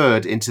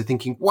transferred into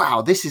thinking,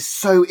 wow, this is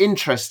so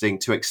interesting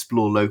to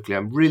explore locally.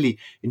 I'm really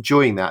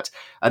enjoying that.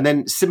 And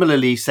then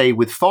similarly, say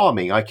with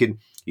farming, I can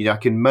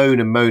moan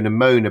and moan and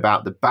moan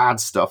about the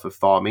bad stuff of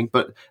farming,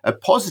 but a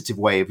positive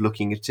way of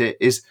looking at it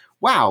is,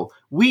 wow,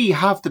 we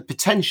have the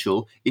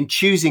potential in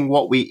choosing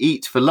what we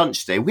eat for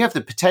lunch today. We have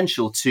the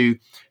potential to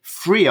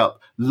free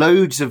up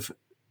loads of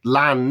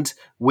land,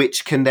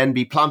 which can then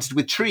be planted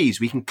with trees.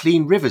 We can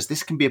clean rivers.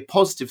 This can be a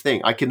positive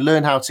thing. I can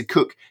learn how to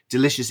cook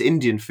delicious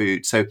Indian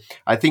food. So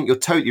I think you're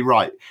totally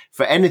right.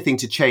 For anything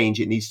to change,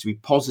 it needs to be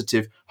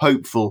positive,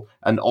 hopeful,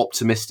 and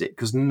optimistic,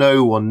 because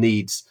no one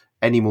needs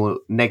any more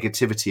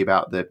negativity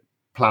about the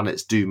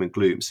planet's doom and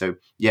gloom. So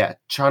yeah,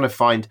 trying to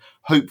find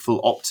hopeful,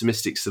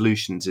 optimistic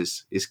solutions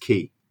is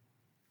key.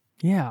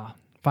 Yeah.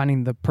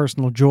 Finding the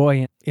personal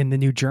joy in the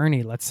new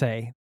journey, let's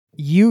say.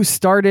 You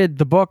started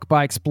the book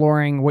by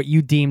exploring what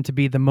you deem to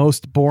be the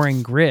most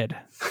boring grid.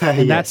 And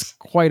Yes. That's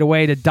quite a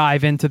way to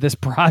dive into this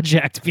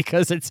project,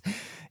 because it's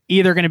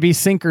either going to be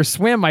sink or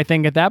swim. I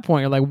think at that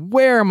point, you're like,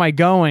 where am I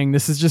going?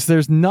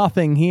 There's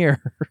nothing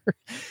here.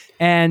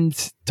 And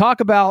talk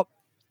about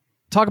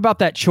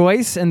that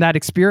choice and that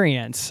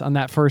experience on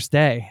that first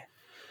day.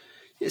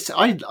 Yes,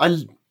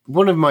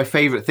 one of my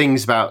favorite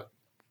things about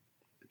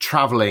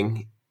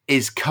traveling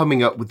is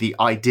coming up with the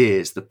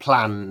ideas, the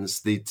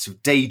plans, the sort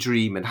of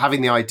daydream and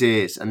having the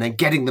ideas and then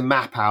getting the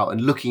map out and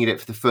looking at it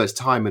for the first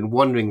time and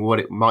wondering what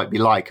it might be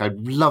like. I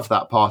love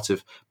that part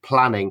of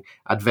planning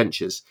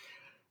adventures.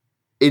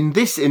 In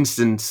this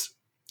instance,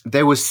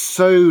 there was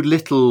so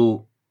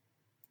little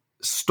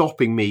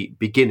stopping me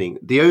beginning.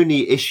 The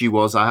only issue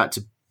was I had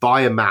to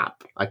buy a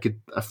map. I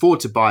could afford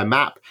to buy a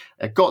map.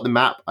 I got the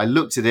map, I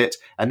looked at it,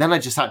 and then I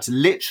just had to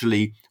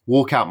literally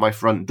walk out my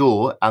front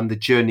door and the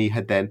journey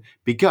had then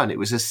begun. It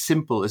was as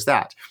simple as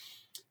that.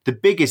 The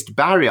biggest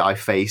barrier I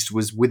faced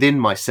was within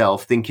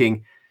myself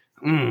thinking,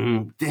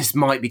 this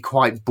might be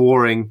quite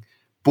boring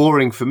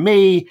for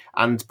me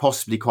and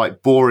possibly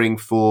quite boring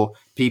for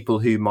people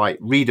who might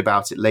read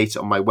about it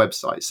later on my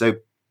website. So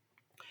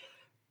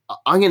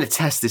I'm going to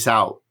test this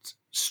out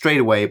straight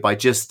away by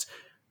just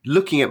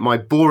looking at my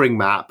boring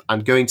map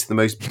and going to the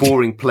most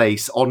boring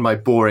place on my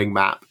boring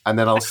map. And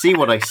then I'll see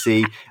what I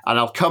see and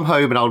I'll come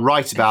home and I'll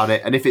write about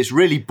it. And if it's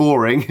really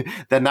boring,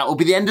 then that will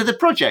be the end of the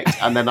project.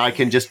 And then I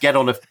can just get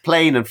on a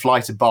plane and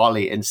fly to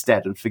Bali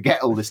instead and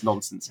forget all this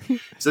nonsense.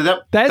 So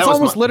that's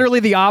almost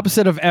literally the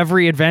opposite of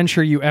every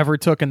adventure you ever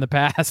took in the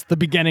past, the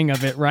beginning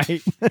of it,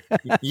 right?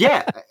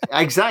 Yeah,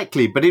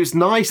 exactly. But it was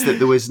nice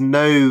that it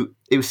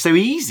was so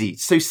easy,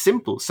 so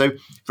simple. So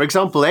for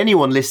example,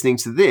 anyone listening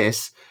to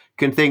this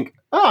can think,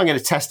 I'm going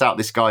to test out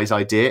this guy's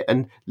idea.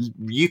 And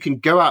you can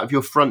go out of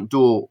your front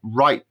door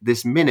right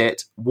this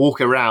minute,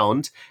 walk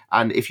around.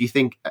 And if you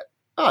think,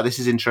 this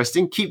is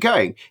interesting, keep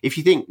going. If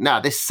you think,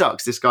 this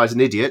sucks, this guy's an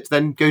idiot,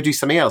 then go do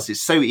something else. It's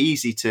so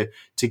easy to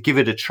give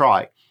it a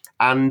try.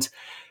 And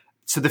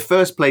so the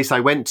first place I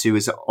went to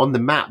is on the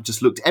map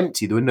just looked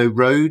empty. There were no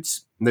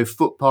roads, no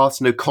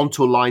footpaths, no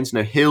contour lines,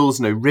 no hills,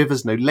 no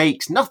rivers, no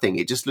lakes, nothing.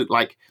 It just looked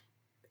like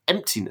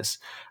emptiness.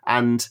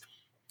 And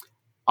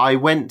I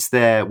went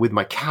there with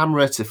my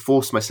camera to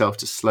force myself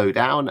to slow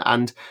down.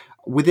 And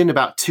within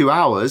about 2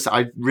 hours,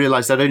 I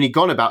realized I'd only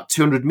gone about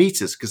 200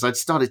 meters because I'd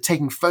started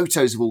taking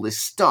photos of all this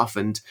stuff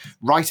and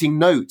writing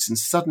notes. And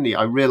suddenly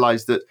I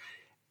realized that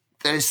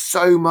there's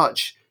so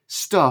much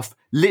stuff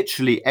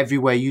literally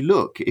everywhere you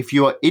look. If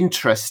you are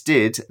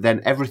interested,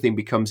 then everything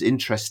becomes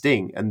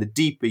interesting. And the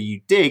deeper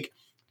you dig,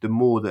 the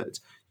more that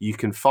you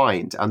can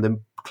find. And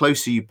the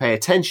closer you pay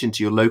attention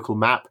to your local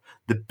map,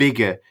 the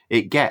bigger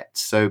it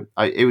gets. So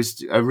it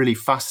was a really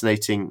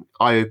fascinating,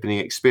 eye-opening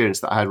experience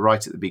that I had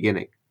right at the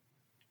beginning.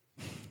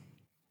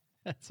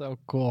 That's so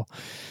cool.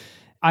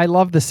 I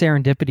love the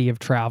serendipity of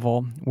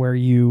travel where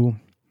you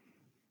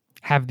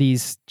have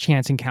these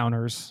chance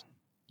encounters,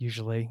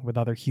 usually with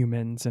other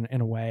humans, and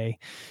in a way,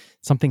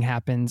 something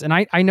happens. And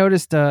I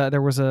noticed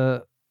there was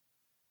a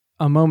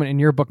moment in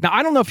your book. Now,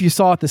 I don't know if you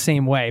saw it the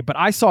same way, but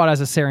I saw it as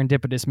a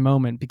serendipitous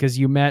moment because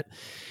you met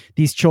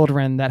these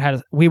children that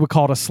had, we would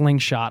call it a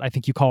slingshot. I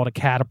think you call it a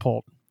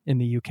catapult in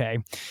the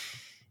UK.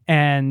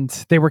 And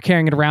they were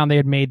carrying it around. They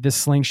had made this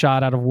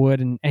slingshot out of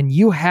wood. And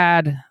you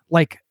had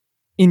like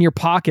in your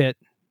pocket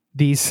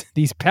these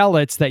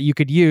pellets that you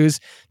could use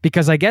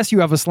because I guess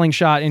you have a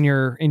slingshot in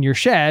your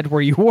shed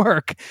where you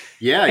work.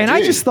 Yeah.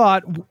 I just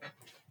thought,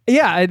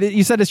 yeah,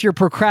 you said it's your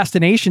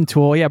procrastination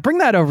tool. Yeah, bring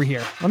that over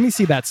here. Let me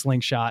see that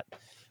slingshot.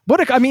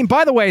 I mean,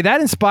 by the way, that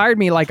inspired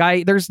me.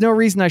 Like, there's no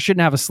reason I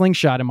shouldn't have a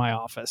slingshot in my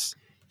office.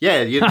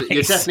 Yeah, you're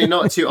definitely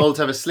not too old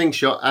to have a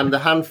slingshot. And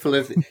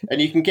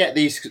and you can get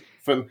these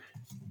from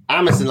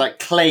Amazon, like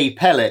clay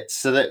pellets,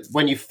 so that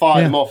when you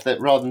fire them off,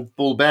 that rather than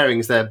ball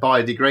bearings, they're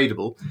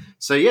biodegradable.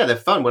 So yeah, they're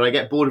fun. When I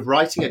get bored of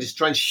writing, I just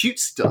try and shoot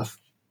stuff.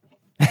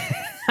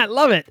 I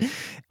love it.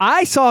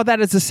 I saw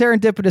that as a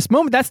serendipitous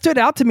moment. That stood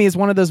out to me as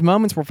one of those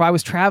moments where if I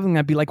was traveling,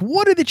 I'd be like,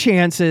 what are the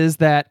chances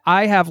that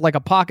I have like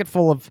a pocket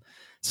full of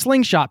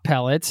slingshot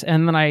pellets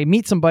and then I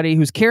meet somebody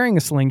who's carrying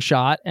a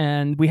slingshot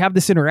and we have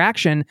this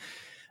interaction?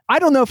 I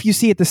don't know if you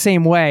see it the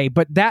same way,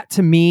 but that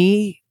to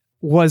me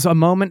was a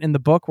moment in the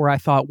book where I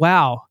thought,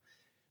 wow,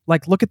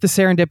 like look at the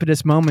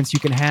serendipitous moments you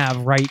can have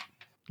right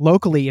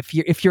locally.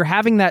 If you're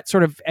having that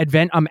sort of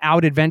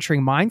out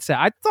adventuring mindset,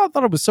 I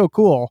thought it was so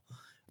cool.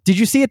 Did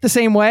you see it the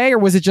same way, or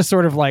was it just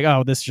sort of like,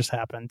 oh, this just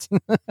happened?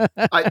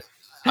 I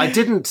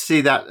didn't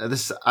see that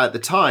at the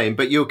time,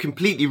 but you're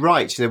completely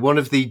right. You know, one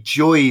of the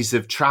joys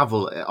of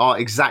travel are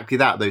exactly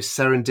that, those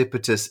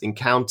serendipitous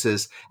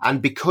encounters.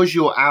 And because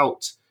you're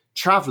out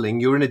traveling,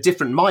 you're in a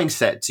different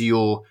mindset to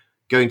your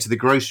going to the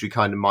grocery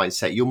kind of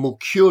mindset. You're more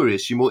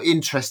curious, you're more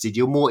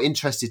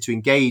interested to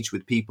engage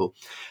with people.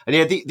 And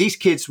yeah, these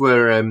kids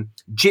were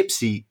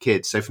gypsy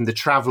kids, so from the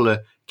traveller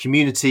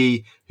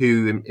community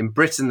who in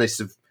Britain, they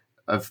sort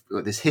of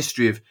this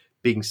history of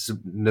being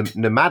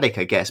nomadic,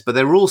 I guess, but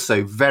they're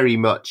also very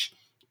much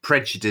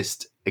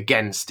prejudiced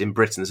against in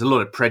Britain. There's a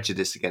lot of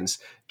prejudice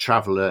against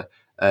traveller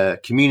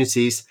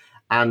communities,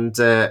 and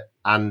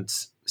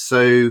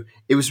so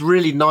it was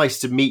really nice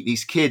to meet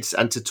these kids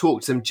and to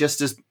talk to them just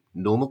as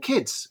normal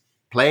kids,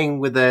 playing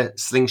with a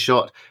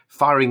slingshot,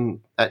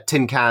 firing at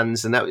tin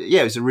cans, and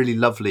it was a really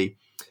lovely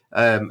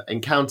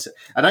encounter.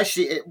 And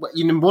actually,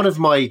 one of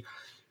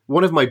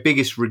my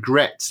biggest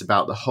regrets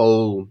about the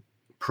whole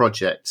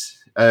project.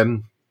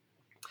 I'm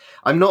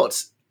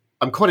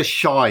quite a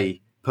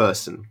shy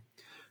person.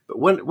 But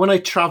when I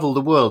travel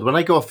the world, when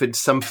I go off in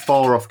some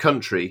far off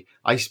country,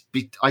 I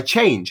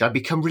change. I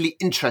become really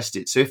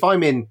interested. So if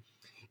I'm in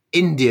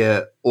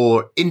India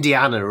or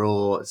Indiana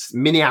or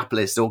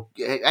Minneapolis or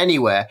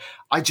anywhere,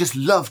 I just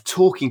love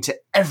talking to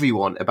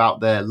everyone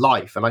about their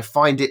life. And I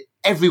find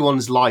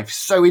everyone's life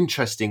so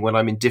interesting when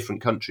I'm in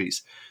different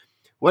countries.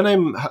 When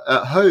I'm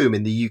at home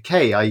in the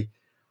UK,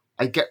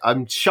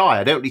 I'm shy.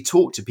 I don't really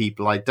talk to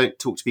people. I don't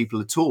talk to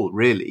people at all,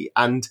 really.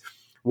 And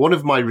one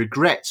of my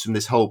regrets from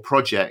this whole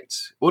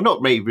project, or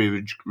not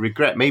maybe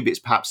regret, maybe it's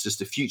perhaps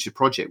just a future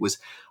project, was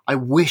I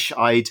wish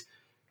I'd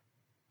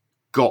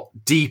got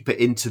deeper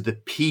into the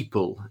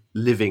people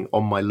living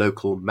on my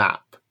local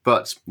map.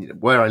 But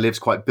where I live is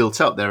quite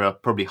built up. There are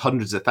probably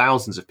hundreds of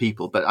thousands of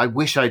people, but I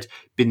wish I'd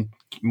been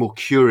more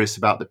curious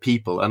about the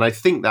people. And I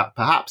think that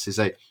perhaps is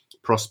a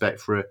prospect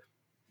for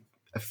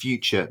a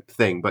future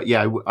thing. But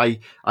yeah,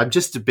 I'm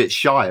just a bit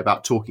shy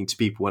about talking to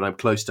people when I'm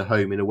close to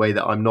home in a way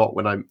that I'm not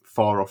when I'm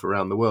far off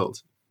around the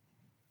world.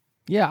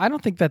 Yeah, I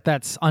don't think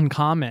that's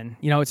uncommon.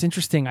 It's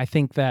interesting. I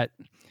think that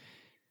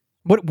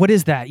what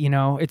is that?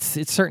 It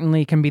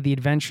certainly can be the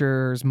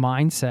adventurer's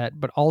mindset,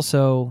 but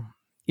also,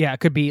 yeah, it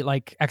could be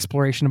like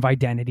exploration of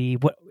identity.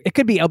 It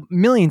could be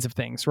millions of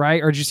things,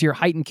 right? Or just your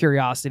heightened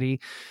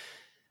curiosity.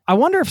 I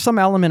wonder if some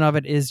element of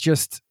it is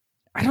just,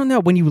 I don't know,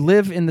 when you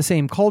live in the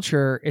same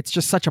culture, it's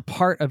just such a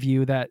part of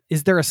you that,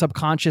 is there a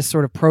subconscious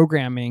sort of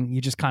programming?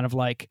 You just kind of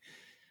like,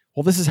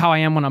 well, this is how I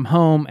am when I'm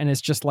home. And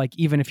it's just like,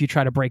 even if you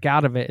try to break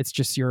out of it, it's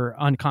just your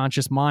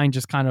unconscious mind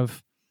just kind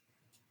of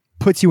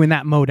puts you in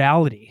that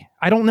modality.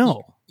 I don't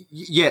know.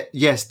 Yeah,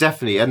 yes,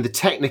 definitely. And the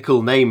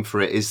technical name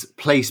for it is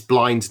place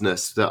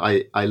blindness that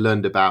I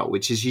learned about,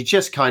 which is you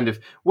just kind of,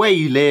 where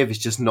you live is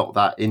just not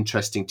that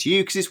interesting to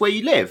you because it's where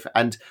you live.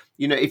 And,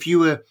 if you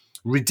were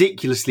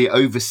ridiculously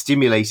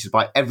overstimulated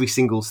by every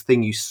single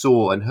thing you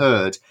saw and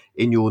heard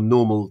in your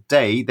normal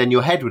day, then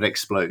your head would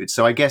explode.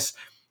 So I guess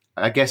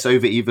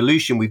over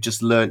evolution, we've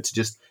just learned to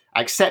just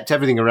accept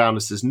everything around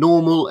us as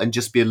normal and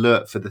just be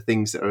alert for the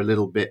things that are a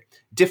little bit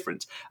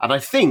different. And I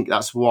think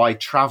that's why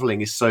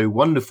traveling is so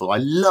wonderful. I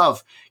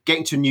love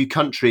getting to a new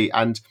country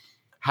and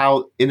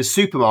how in a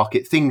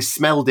supermarket things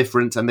smell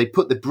different and they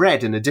put the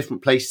bread in a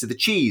different place to the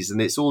cheese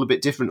and it's all a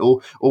bit different.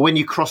 Or when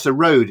you cross a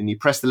road and you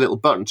press the little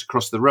button to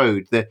cross the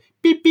road, the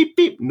beep, beep,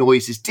 beep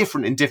noise is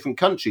different in different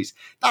countries.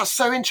 That's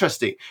so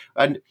interesting.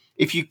 And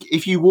if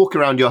you walk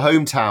around your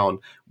hometown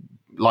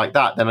like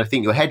that, then I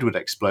think your head would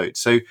explode.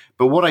 So,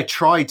 but what I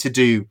tried to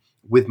do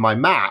with my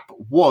map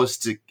was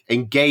to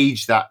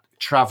engage that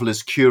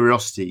traveler's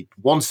curiosity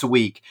once a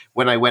week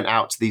when I went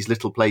out to these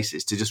little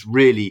places to just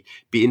really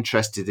be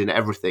interested in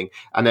everything.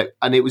 And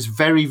it was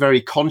very,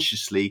 very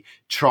consciously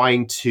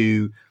trying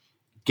to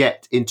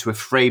get into a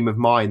frame of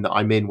mind that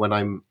I'm in when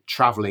I'm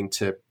traveling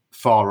to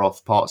far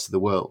off parts of the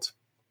world.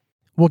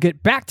 We'll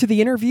get back to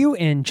the interview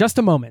in just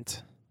a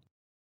moment.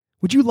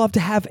 Would you love to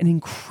have an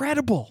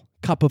incredible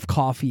cup of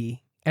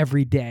coffee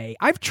every day?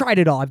 I've tried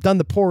it all. I've done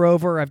the pour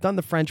over, I've done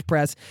the French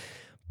press,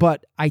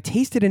 but I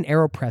tasted an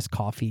AeroPress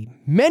coffee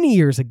many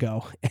years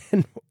ago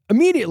and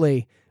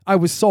immediately I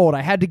was sold.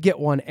 I had to get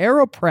one.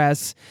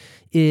 AeroPress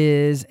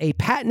is a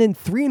patented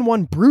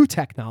 3-in-1 brew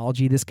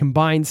technology. This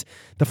combines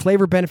the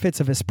flavor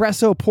benefits of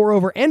espresso, pour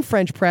over, and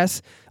French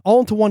press all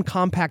into one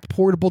compact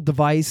portable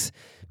device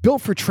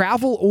built for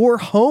travel or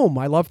home.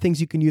 I love things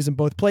you can use in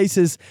both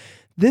places.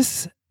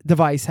 This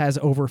device has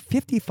over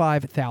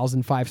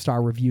 55,000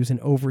 5-star reviews in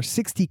over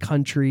 60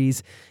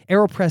 countries.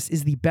 AeroPress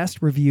is the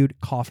best reviewed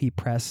coffee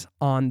press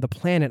on the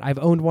planet. I've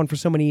owned one for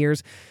so many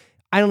years.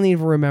 I don't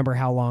even remember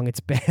how long it's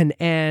been.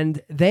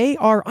 And they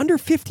are under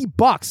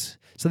 $50.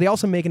 So they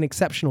also make an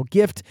exceptional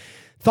gift.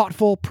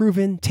 Thoughtful,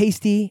 proven,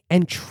 tasty,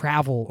 and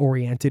travel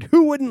oriented.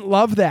 Who wouldn't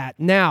love that?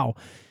 Now,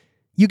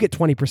 you get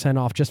 20%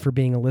 off just for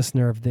being a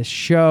listener of this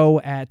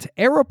show at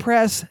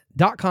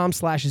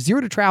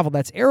aeropress.com/zero to travel.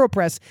 That's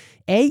AeroPress,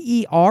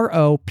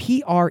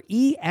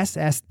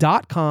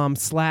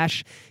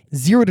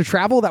 AeroPress.com/zero to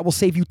travel. That will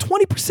save you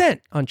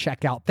 20% on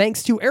checkout.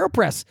 Thanks to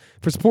AeroPress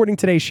for supporting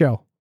today's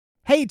show.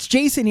 Hey, it's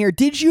Jason here.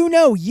 Did you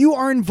know you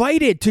are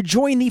invited to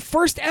join the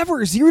first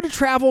ever Zero to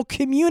Travel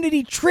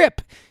community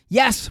trip?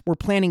 Yes, we're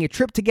planning a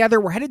trip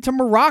together. We're headed to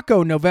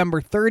Morocco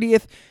November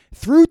 30th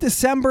through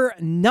December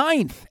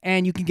 9th.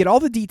 And you can get all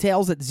the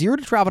details at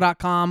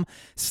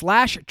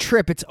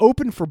zerototravel.com/trip. It's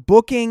open for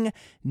booking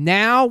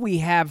now. We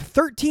have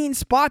 13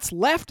 spots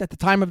left at the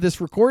time of this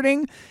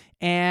recording,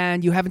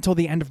 and you have until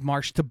the end of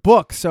March to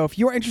book. So if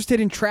you're interested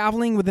in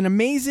traveling with an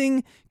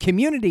amazing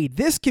community,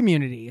 this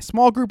community, a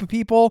small group of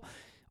people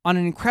on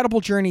an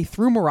incredible journey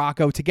through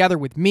Morocco together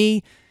with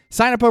me,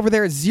 sign up over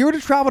there at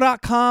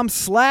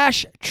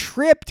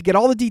zerototravel.com/trip to get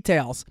all the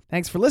details.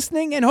 Thanks for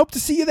listening and hope to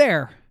see you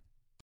there.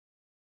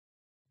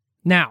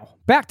 Now,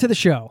 back to the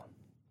show.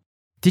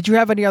 Did you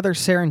have any other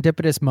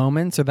serendipitous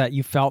moments or that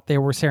you felt they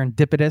were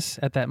serendipitous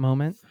at that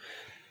moment?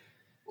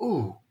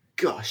 Oh,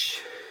 gosh.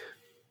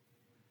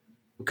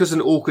 because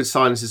an awkward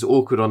silence is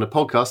awkward on a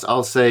podcast,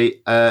 I'll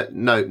say,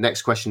 no,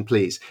 next question,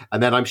 please.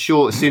 And then I'm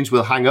sure as soon as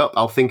we'll hang up,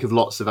 I'll think of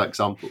lots of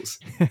examples.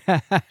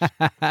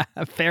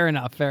 Fair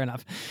enough. Fair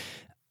enough.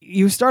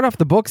 You start off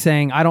the book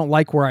saying, I don't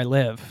like where I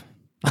live.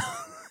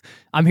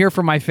 I'm here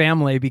for my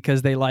family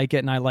because they like it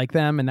and I like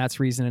them. And that's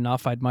reason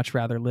enough. I'd much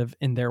rather live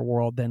in their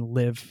world than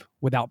live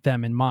without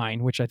them in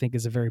mine, which I think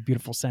is a very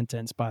beautiful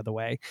sentence, by the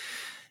way.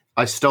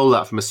 I stole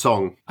that from a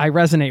song. I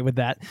resonate with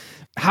that.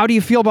 How do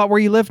you feel about where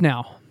you live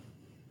now?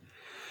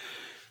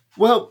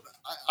 Well,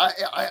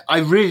 I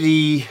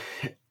really,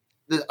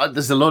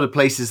 there's a lot of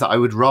places that I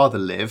would rather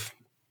live,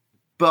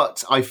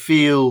 but I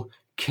feel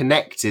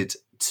connected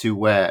to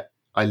where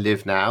I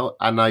live now,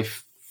 and I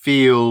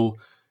feel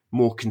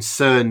more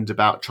concerned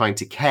about trying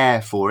to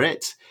care for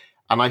it,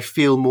 and I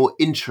feel more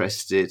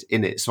interested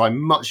in it. So I'm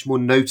much more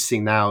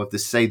noticing now of the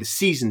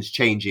seasons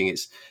changing.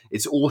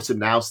 It's autumn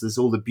now, so there's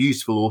all the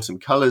beautiful autumn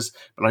colours,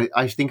 but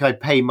I think I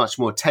pay much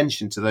more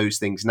attention to those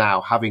things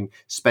now, having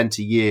spent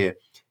a year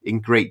in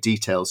great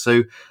detail.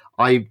 So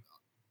I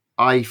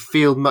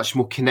feel much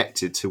more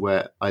connected to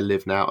where I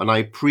live now, and I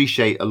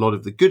appreciate a lot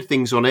of the good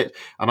things on it.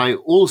 And I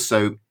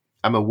also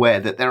am aware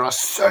that there are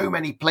so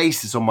many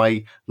places on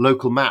my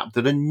local map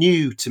that are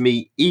new to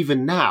me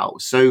even now.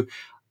 So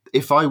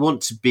if I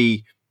want to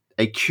be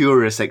a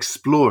curious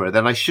explorer,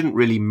 then I shouldn't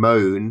really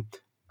moan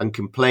and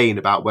complain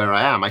about where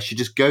I am. I should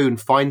just go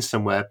and find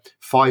somewhere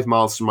 5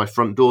 miles from my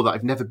front door that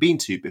I've never been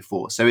to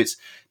before. So it's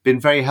been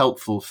very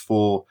helpful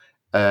for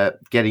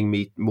getting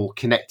me more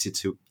connected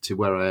to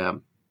where I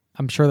am.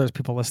 I'm sure there's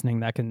people listening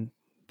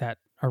that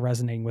are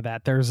resonating with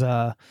that.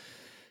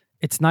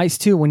 It's nice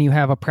too when you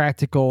have a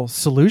practical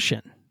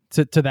solution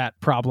to that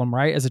problem,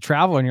 right? As a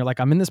traveler, and you're like,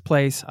 I'm in this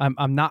place,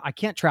 I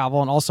can't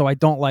travel, and also I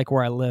don't like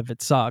where I live.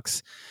 It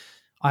sucks.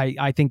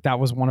 I think that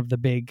was one of the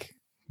big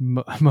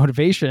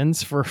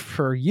motivations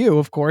for you,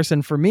 of course,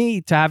 and for me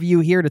to have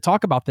you here to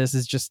talk about this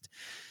is just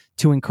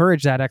to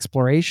encourage that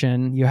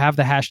exploration. You have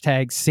the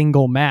hashtag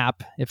single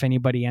map. If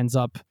anybody ends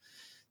up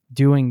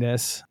doing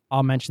this,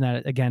 I'll mention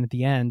that again at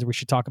the end. We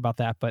should talk about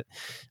that. But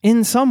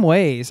in some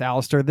ways,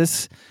 Alastair,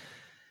 this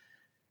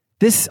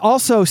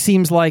also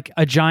seems like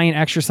a giant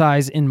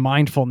exercise in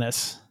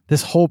mindfulness,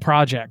 this whole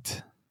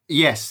project.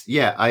 Yes.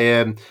 Yeah,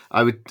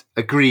 I would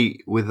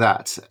agree with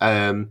that.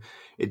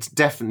 It's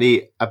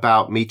definitely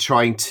about me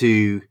trying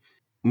to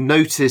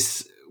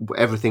notice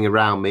everything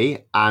around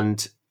me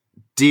and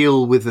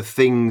deal with the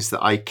things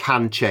that I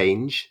can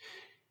change,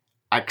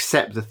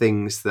 accept the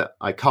things that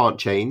I can't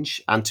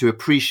change, and to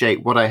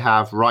appreciate what I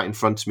have right in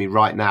front of me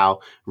right now,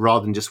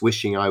 rather than just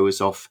wishing I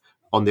was off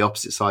on the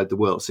opposite side of the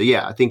world. So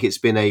yeah, I think it's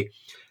been a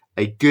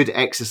good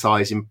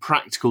exercise in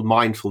practical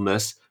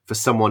mindfulness for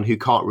someone who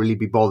can't really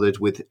be bothered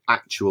with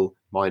actual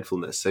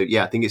mindfulness. So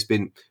yeah, I think it's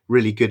been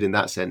really good in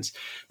that sense.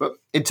 But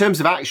in terms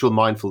of actual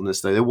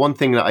mindfulness, though, the one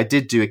thing that I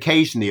did do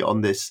occasionally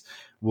on this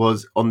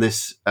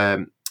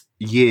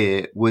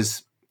year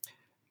was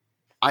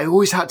I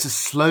always had to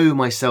slow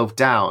myself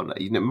down.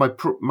 You know,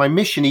 my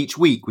mission each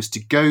week was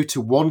to go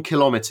to 1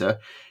 kilometer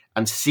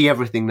and see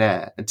everything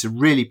there and to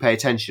really pay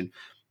attention.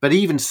 But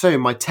even so,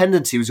 my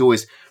tendency was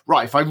always,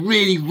 right, if I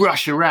really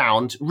rush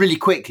around really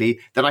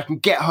quickly, then I can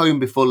get home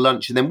before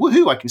lunch and then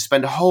woohoo, I can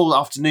spend a whole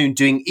afternoon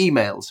doing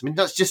emails. I mean,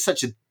 that's just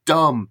such a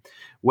dumb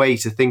way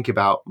to think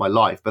about my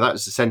life, but that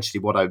was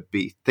essentially what I would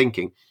be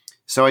thinking.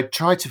 So I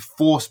tried to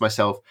force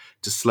myself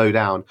to slow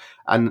down.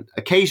 And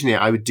occasionally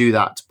I would do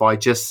that by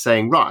just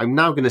saying, right, I'm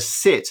now going to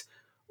sit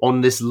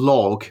on this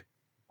log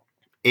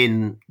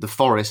in the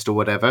forest or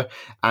whatever,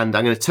 and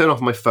I'm going to turn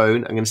off my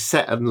phone. I'm going to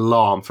set an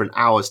alarm for an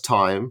hour's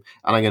time,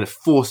 and I'm going to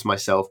force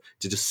myself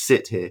to just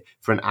sit here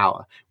for an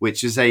hour,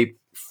 which is a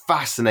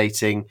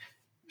fascinating,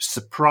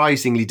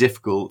 surprisingly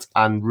difficult,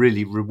 and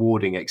really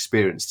rewarding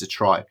experience to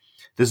try.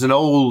 There's an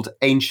old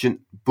ancient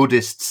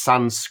Buddhist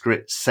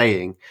Sanskrit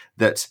saying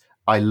that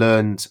I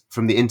learned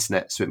from the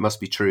internet, so it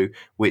must be true,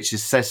 which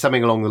says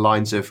something along the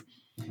lines of,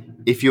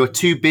 if you're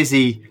too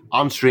busy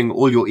answering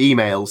all your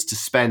emails to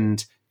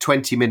spend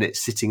 20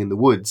 minutes sitting in the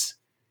woods,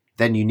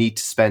 then you need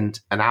to spend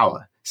an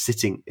hour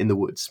sitting in the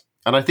woods.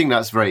 And I think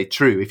that's very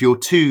true. If you're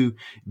too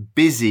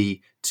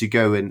busy to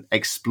go and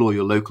explore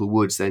your local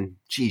woods, then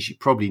geez, you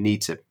probably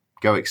need to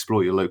go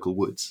explore your local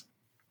woods.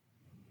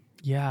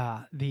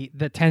 Yeah, the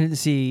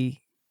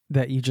tendency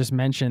that you just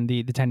mentioned,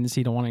 the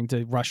tendency to wanting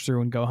to rush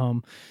through and go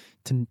home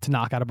to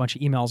knock out a bunch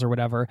of emails or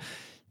whatever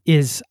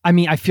is, I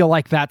mean, I feel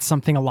like that's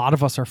something a lot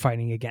of us are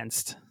fighting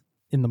against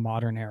in the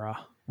modern era,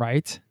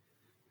 right?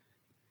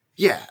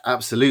 Yeah,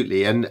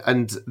 absolutely.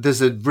 And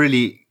there's a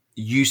really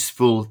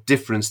useful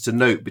difference to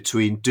note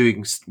between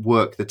doing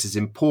work that is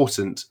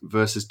important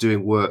versus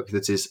doing work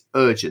that is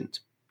urgent.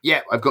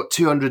 Yeah, I've got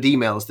 200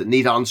 emails that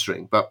need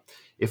answering, but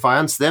if I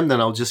answer them,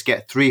 then I'll just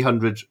get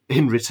 300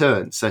 in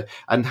return. So,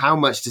 and how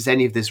much does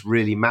any of this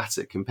really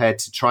matter compared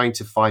to trying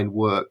to find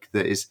work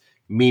that is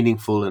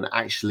meaningful and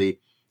actually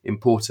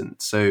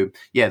important? So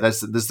yeah,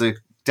 there's a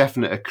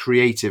definite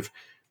creative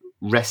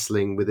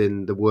wrestling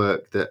within the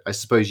work that I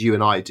suppose you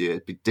and I do.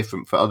 It'd be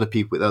different for other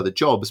people with other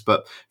jobs,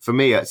 but for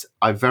me,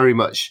 I very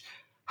much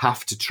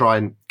have to try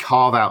and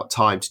carve out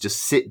time to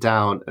just sit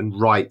down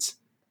and write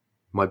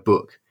my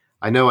book.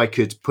 I know I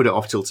could put it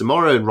off till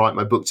tomorrow and write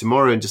my book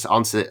tomorrow and just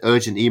answer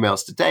urgent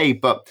emails today,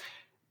 but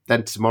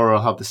then tomorrow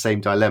I'll have the same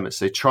dilemma.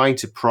 So trying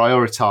to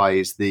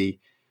prioritize the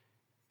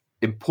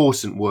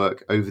important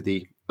work over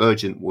the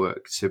urgent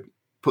work. To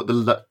put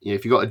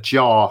if you've got a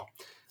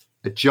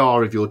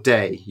jar of your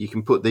day, you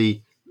can put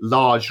the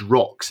large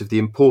rocks of the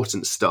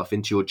important stuff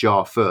into your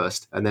jar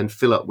first and then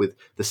fill up with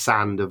the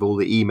sand of all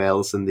the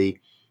emails and the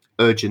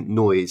urgent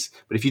noise.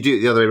 But if you do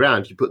it the other way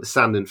around, you put the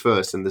sand in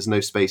first and there's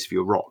no space for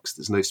your rocks.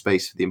 There's no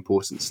space for the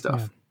important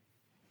stuff.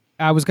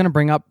 Yeah. I was going to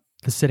bring up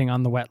the sitting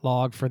on the wet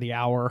log for the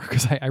hour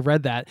because I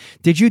read that.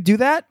 Did you do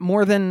that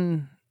more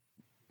than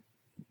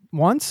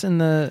once throughout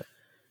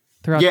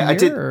the year? I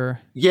did. Or?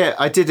 Yeah,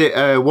 I did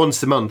it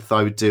once a month.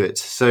 I would do it.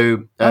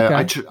 So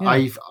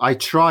I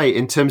try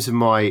in terms of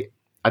my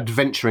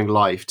adventuring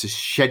life to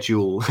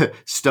schedule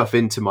stuff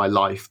into my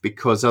life,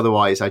 because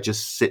otherwise I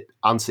just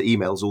answer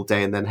emails all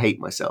day and then hate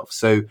myself.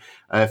 So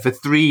for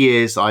 3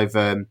 years, I've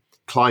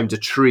climbed a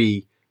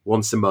tree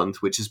once a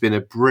month, which has been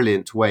a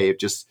brilliant way of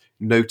just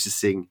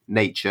noticing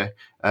nature.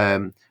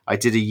 I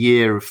did a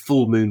year of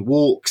full moon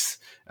walks,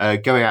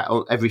 going out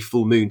on every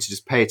full moon to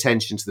just pay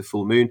attention to the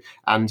full moon.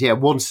 And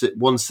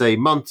once a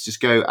month, just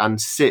go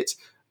and sit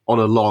on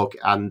a log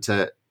and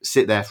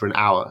sit there for an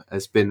hour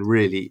has been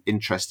really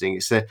interesting.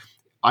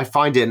 I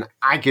find it an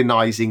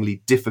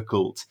agonizingly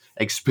difficult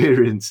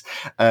experience.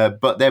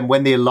 But then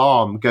when the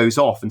alarm goes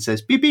off and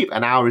says, beep, beep,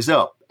 an hour is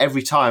up,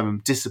 every time I'm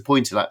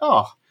disappointed, like,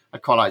 oh, I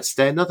quite like to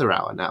stay another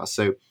hour now.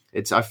 So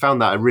I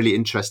found that a really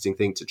interesting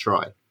thing to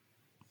try.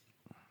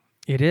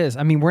 It is.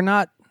 I mean, we're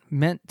not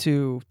meant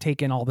to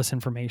take in all this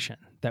information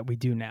that we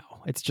do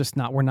now. It's just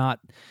not,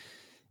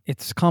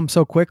 it's come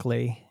so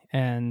quickly,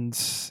 and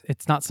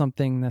it's not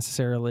something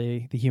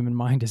necessarily the human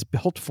mind is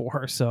built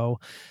for. So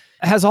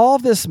has all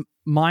of this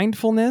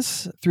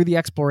mindfulness through the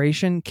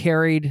exploration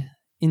carried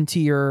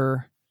into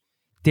your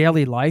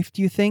daily life,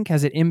 do you think?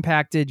 Has it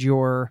impacted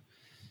your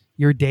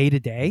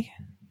day-to-day?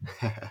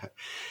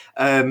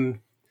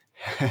 I'm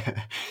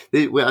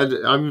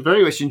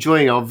very much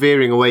enjoying our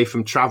veering away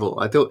from travel.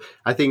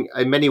 I think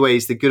in many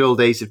ways the good old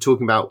days of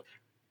talking about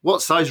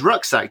what size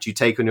rucksack do you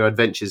take on your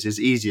adventures is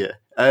easier.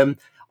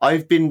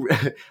 I've been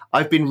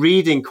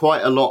reading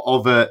quite a lot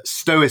of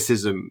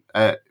Stoicism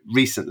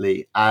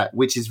recently,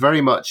 which is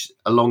very much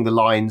along the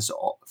lines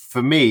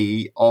for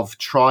me of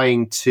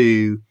trying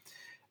to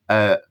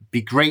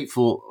be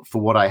grateful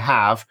for what I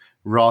have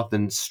rather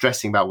than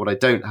stressing about what I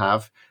don't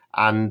have,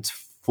 and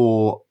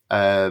for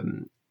I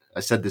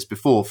said this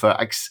before, for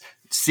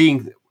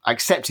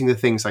accepting the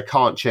things I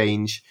can't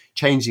change,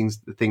 changing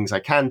the things I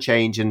can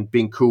change, and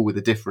being cool with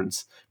the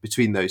difference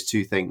between those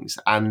two things.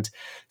 And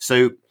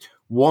so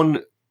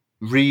one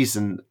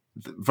reason,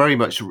 very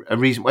much a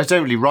reason, I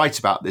don't really write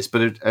about this,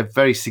 but a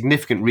very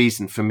significant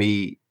reason for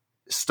me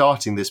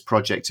starting this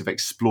project of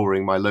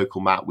exploring my local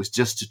map was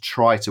just to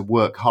try to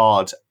work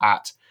hard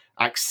at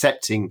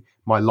accepting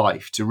my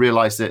life, to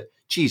realize that,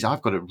 geez,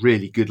 I've got a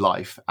really good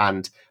life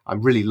and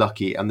I'm really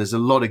lucky and there's a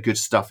lot of good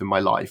stuff in my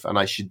life, and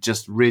I should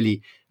just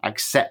really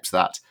accept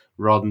that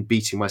rather than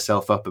beating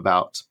myself up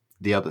about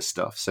the other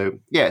stuff. So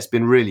yeah, it's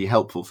been really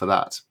helpful for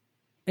that.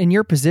 In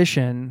your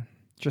position,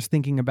 just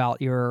thinking about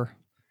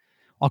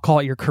I'll call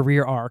it your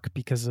career arc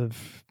because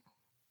of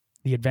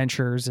the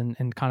adventures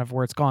and kind of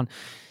where it's gone.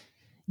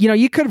 You know,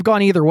 you could have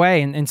gone either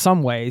way in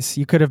some ways.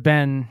 You could have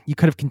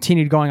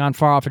continued going on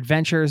far off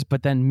adventures,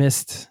 but then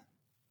missed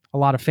a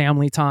lot of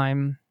family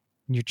time.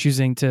 You're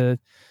choosing to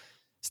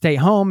stay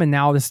home, and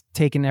now this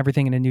taking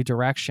everything in a new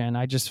direction.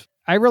 I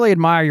really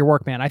admire your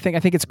work, man. I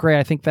think it's great.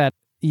 I think that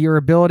your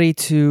ability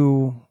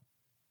to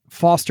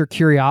foster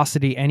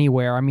curiosity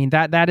anywhere. I mean,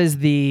 that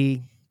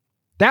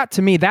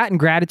to me, that and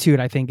gratitude,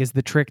 I think, is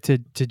the trick to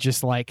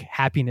just like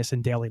happiness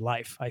in daily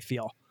life, I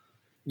feel.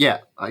 Yeah,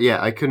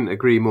 I couldn't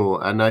agree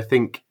more. And I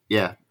think,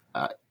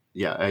 I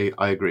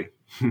agree.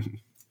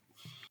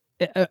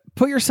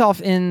 Put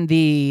yourself in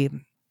the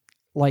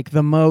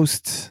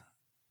most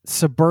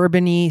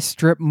suburban-y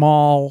strip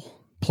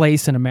mall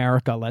place in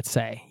America, let's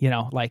say,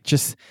 like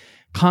just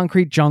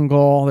concrete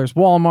jungle. There's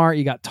Walmart,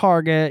 you got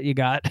Target, you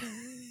got,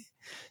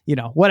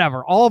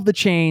 whatever, all of the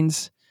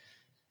chains.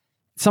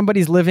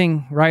 Somebody's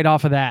living right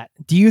off of that.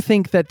 Do you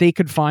think that they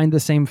could find the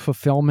same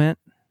fulfillment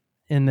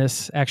in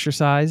this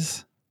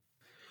exercise?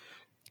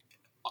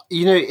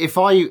 If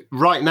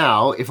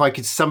I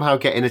could somehow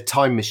get in a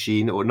time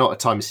machine, or not a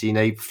time machine,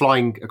 a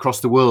flying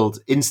across the world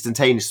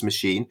instantaneous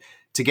machine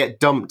to get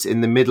dumped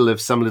in the middle of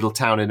some little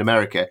town in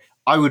America,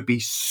 I would be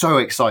so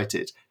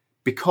excited,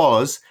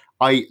 because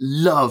I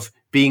love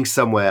being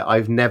somewhere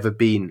I've never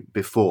been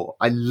before.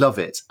 I love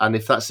it. And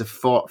if that's a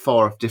far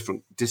off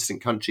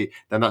distant country,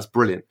 then that's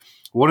brilliant.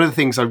 One of the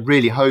things I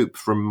really hope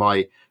from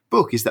my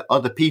book is that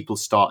other people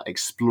start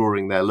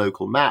exploring their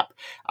local map.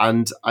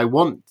 And I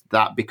want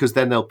that because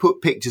then they'll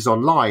put pictures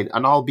online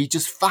and I'll be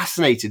just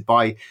fascinated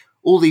by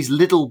all these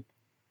little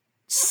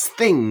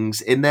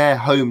things in their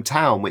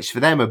hometown, which for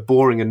them are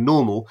boring and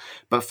normal.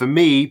 But for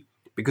me,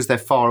 because they're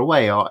far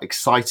away, are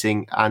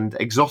exciting and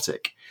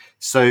exotic.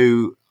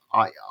 So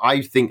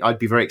I think I'd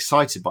be very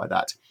excited by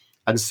that.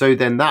 And so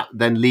then that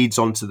then leads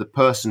on to the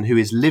person who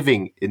is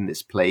living in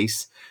this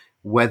place,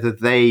 whether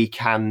they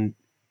can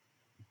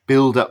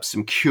build up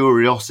some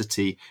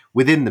curiosity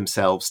within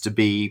themselves to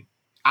be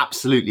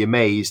absolutely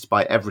amazed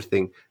by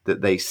everything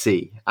that they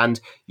see. And,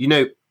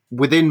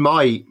 within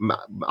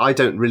I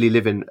don't really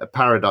live in a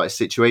paradise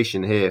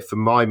situation here. For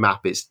my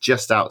map, it's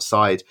just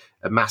outside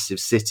a massive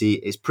city.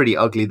 It's pretty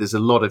ugly. There's a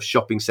lot of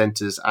shopping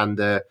centers and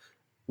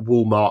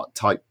Walmart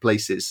type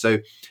places. So,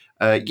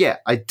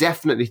 I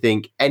definitely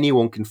think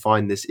anyone can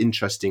find this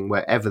interesting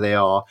wherever they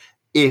are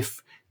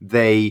if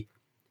they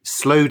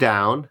slow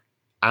down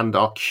and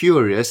are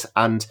curious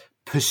and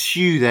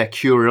pursue their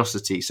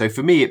curiosity. So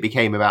for me, it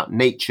became about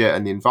nature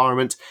and the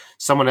environment.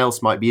 Someone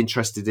else might be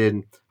interested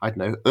in, I don't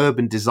know,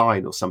 urban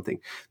design or something.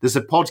 There's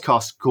a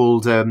podcast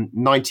called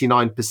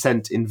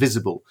 99%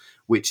 Invisible,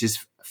 which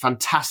is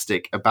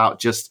fantastic about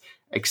just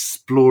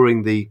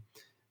exploring the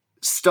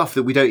stuff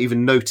that we don't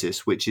even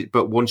notice,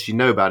 but once you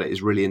know about it,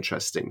 is really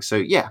interesting. So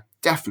yeah,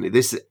 definitely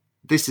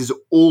this is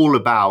all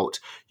about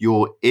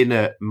your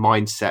inner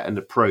mindset and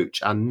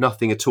approach, and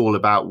nothing at all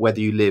about whether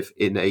you live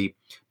in a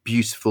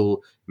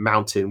beautiful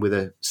mountain with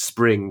a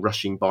spring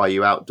rushing by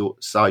you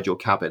outside your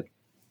cabin.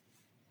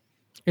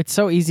 It's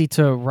so easy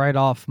to write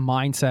off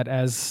mindset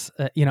as,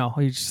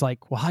 you're just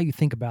like, well, how you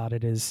think about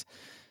it is,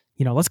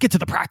 let's get to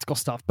the practical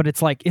stuff. But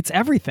it's like, it's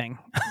everything,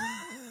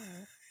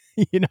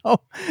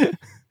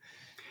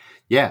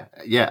 Yeah,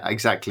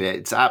 exactly.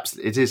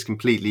 It is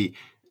completely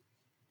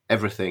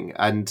everything.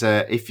 And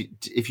if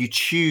you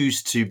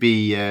choose to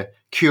be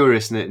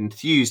curious and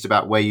enthused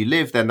about where you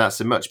live, then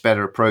that's a much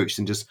better approach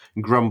than just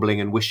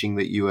grumbling and wishing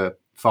that you were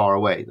far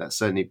away. That's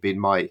certainly been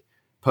my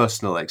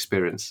personal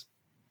experience.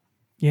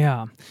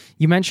 Yeah.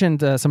 You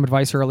mentioned some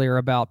advice earlier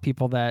about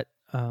people that,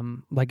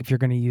 like if you're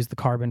going to use the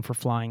carbon for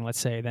flying, let's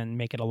say, then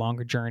make it a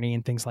longer journey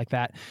and things like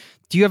that.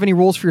 Do you have any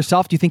rules for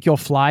yourself? Do you think you'll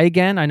fly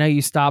again? I know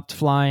you stopped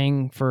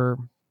flying for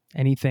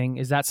anything.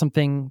 Is that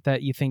something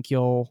that you think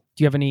do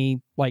you have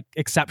any like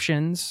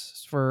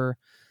exceptions for?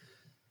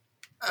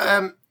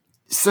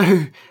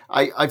 So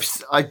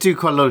I do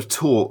quite a lot of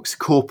talks,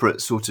 corporate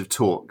sort of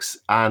talks,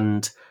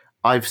 and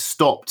I've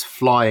stopped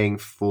flying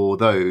for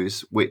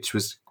those, which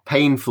was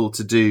painful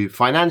to do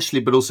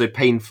financially, but also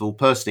painful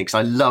personally, because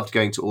I loved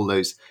going to all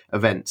those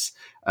events.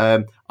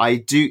 I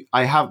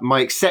have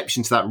my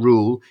exception to that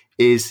rule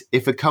is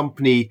if a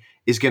company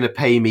is going to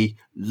pay me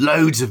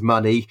loads of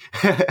money,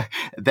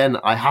 then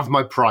I have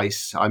my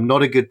price. I'm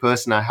not a good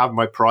person. I have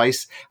my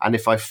price. And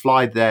if I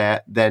fly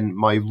there, then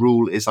my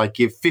rule is I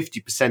give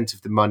 50%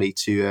 of the money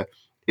to an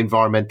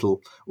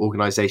environmental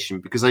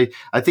organization, because I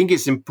think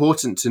it's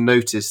important to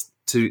notice,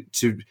 to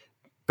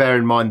bear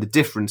in mind the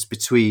difference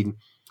between,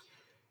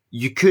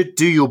 you could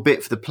do your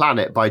bit for the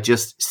planet by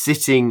just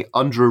sitting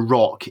under a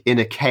rock in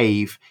a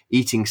cave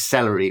eating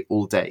celery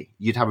all day.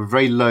 You'd have a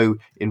very low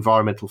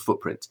environmental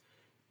footprint.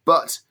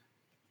 But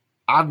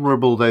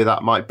admirable though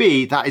that might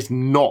be, that is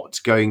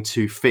not going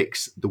to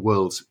fix the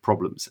world's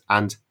problems.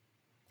 And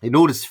in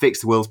order to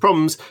fix the world's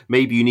problems,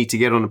 maybe you need to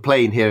get on a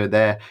plane here and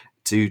there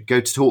to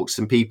go to talk to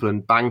some people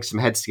and bang some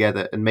heads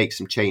together and make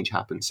some change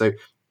happen. So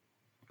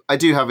I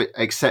do have an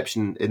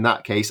exception in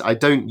that case. I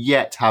don't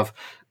yet have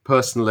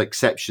personal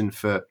exception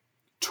for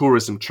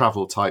tourism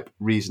travel type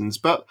reasons,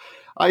 but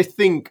I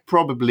think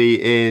probably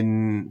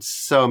in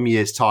some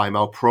years' time,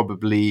 I'll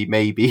probably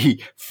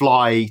maybe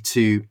fly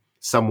to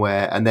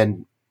somewhere and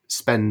then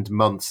spend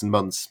months and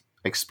months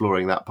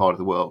exploring that part of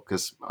the world,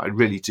 because I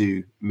really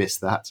do miss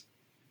that.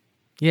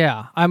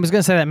 Yeah, I was going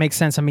to say that makes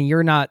sense. I mean,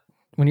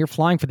 when you're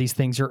flying for these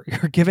things, you're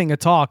giving a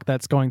talk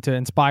that's going to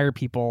inspire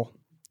people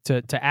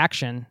to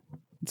action.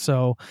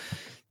 So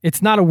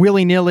it's not a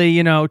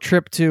willy-nilly,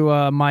 trip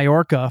to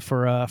Mallorca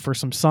for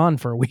some sun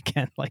for a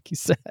weekend, like you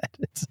said.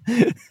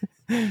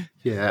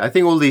 Yeah, I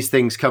think all these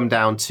things come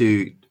down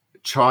to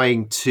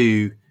trying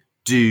to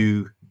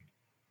do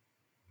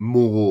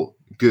more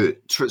good.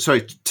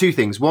 Two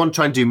things. One,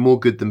 try and do more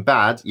good than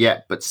bad. Yeah.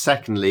 But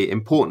secondly,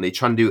 importantly,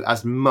 try and do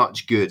as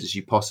much good as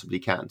you possibly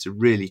can to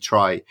really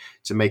try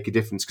to make a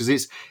difference. Because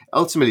it's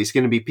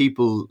going to be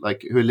people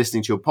like who are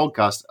listening to your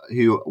podcast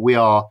who we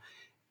are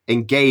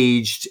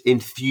engaged,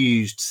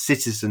 enthused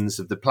citizens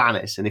of the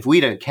planet. And if we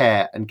don't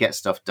care and get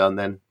stuff done,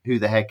 then who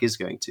the heck is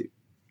going to?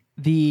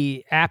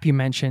 The app you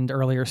mentioned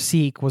earlier,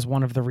 Seek, was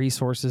one of the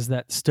resources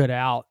that stood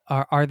out.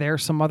 Are there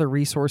some other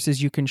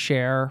resources you can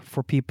share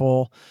for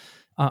people?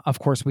 Of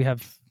course, we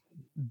have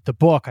the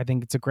book. I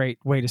think it's a great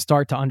way to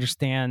start to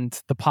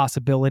understand the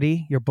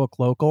possibility. Your book,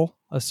 Local,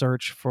 A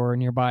Search for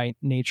Nearby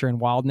Nature and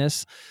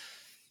Wildness.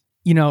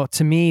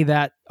 To me,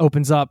 that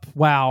opens up,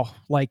 wow,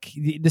 like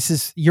this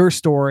is your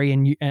story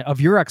and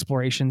of your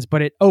explorations,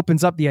 but it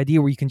opens up the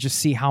idea where you can just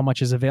see how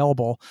much is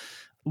available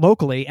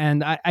locally.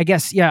 And I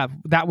guess, yeah,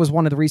 that was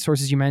one of the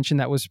resources you mentioned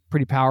that was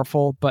pretty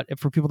powerful. But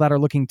for people that are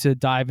looking to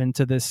dive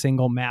into this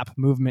single map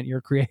movement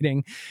you're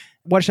creating,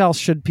 what else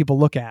should people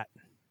look at?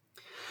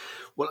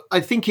 Well, I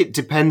think it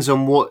depends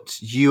on what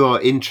you are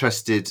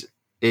interested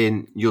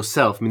in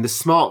yourself. I mean, the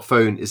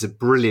smartphone is a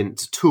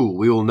brilliant tool,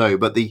 we all know,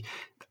 but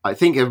I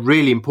think a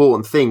really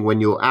important thing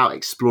when you're out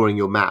exploring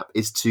your map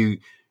is to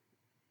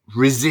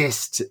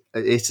resist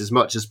it as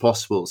much as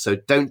possible. So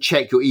don't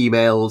check your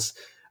emails.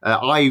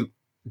 I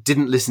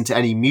didn't listen to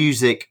any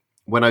music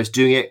when I was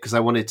doing it because I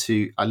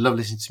love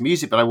listening to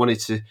music, but I wanted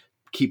to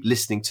keep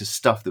listening to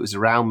stuff that was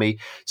around me.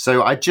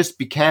 So I just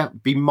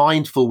be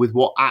mindful with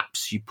what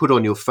apps you put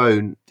on your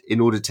phone in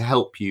order to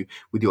help you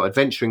with your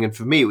adventuring. And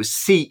for me, it was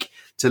Seek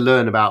to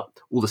learn about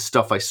all the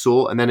stuff I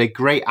saw, and then a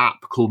great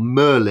app called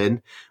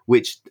Merlin,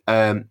 which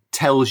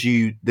tells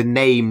you the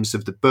names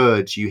of the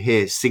birds you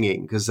hear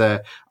singing. Because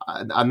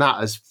and that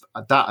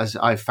as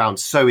I found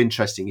so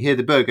interesting. You hear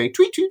the bird going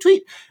tweet, tweet,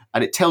 tweet,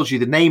 and it tells you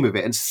the name of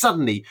it, and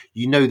suddenly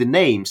you know the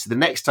name. So the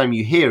next time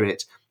you hear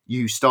it,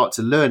 you start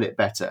to learn it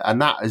better.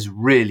 And that has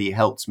really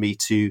helped me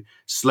to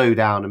slow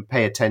down and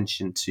pay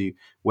attention to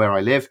where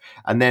I live.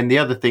 And then the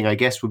other thing, I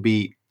guess, would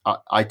be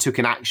I took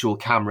an actual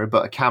camera,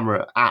 but a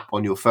camera app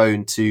on your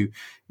phone to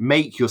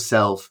make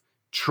yourself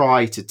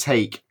try to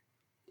take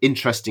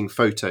interesting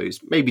photos,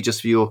 maybe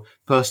just for your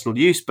personal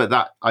use. But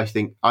that, I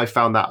think I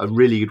found that a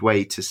really good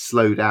way to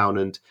slow down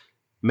and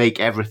make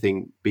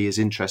everything be as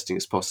interesting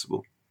as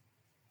possible.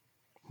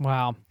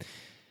 Wow.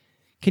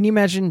 Can you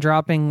imagine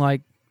dropping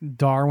like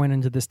Darwin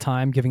into this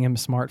time, giving him a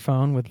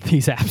smartphone with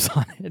these apps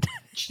on it?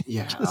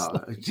 Yeah.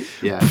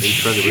 Yeah.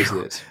 Incredible,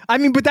 isn't it? I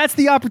mean, but that's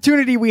the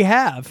opportunity we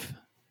have.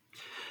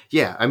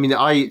 Yeah. I mean,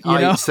 I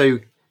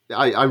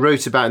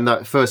wrote about in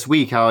that first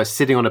week how I was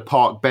sitting on a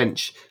park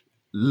bench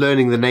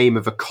learning the name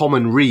of a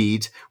common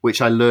reed,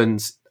 which I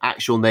learned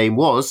actual name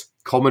was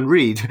common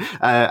reed.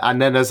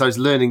 And then as I was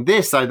learning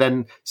this, I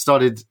then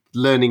started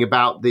learning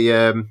about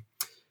the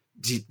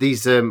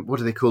these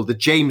what are they called? The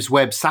James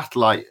Webb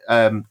satellite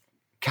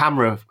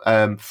camera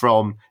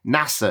from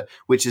NASA,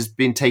 which has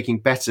been taking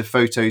better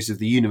photos of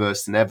the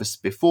universe than ever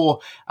before,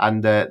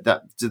 and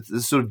the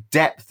sort of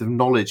depth of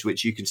knowledge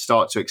which you can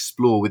start to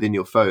explore within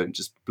your phone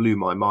just blew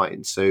my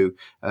mind. So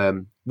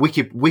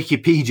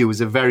Wikipedia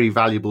was a very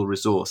valuable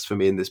resource for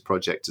me in this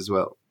project as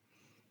well.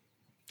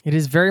 It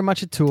is very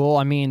much a tool.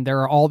 I mean,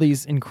 there are all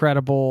these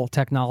incredible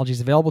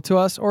technologies available to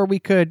us, or we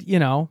could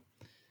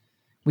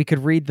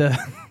read the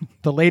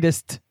the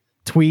latest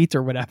tweet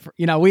or whatever.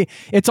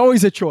 It's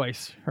always a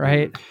choice,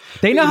 right?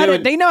 They know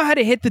how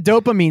to hit the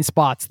dopamine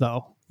spots,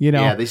 though.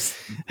 Yeah,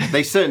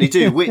 they certainly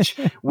do.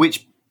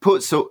 which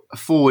puts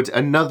forward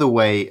another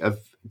way of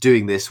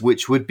doing this,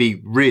 which would be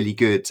really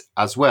good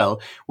as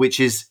well, which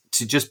is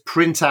to just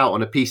print out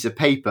on a piece of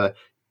paper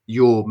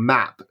your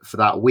map for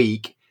that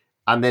week,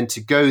 and then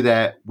to go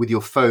there with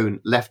your phone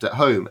left at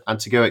home and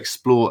to go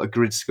explore a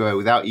grid square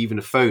without even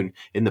a phone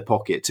in the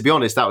pocket. To be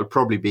honest, that would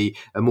probably be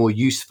a more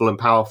useful and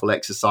powerful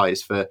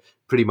exercise for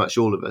pretty much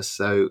all of us.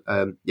 So,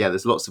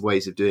 there's lots of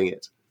ways of doing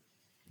it.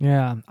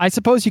 Yeah. I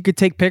suppose you could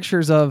take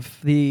pictures of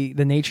the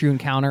nature you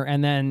encounter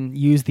and then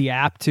use the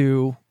app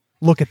to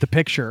look at the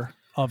picture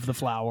of the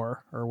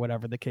flower or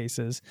whatever the case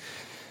is.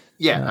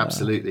 Yeah,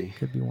 absolutely.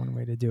 Could be one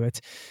way to do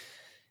it.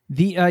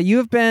 You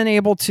have been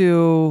able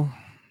to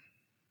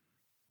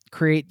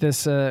create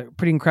this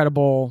pretty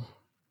incredible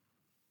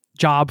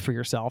job for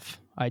yourself,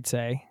 I'd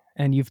say.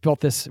 And you've built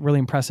this really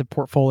impressive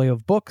portfolio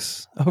of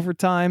books over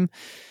time.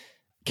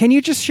 Can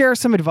you just share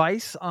some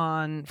advice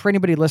for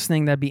anybody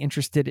listening that'd be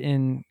interested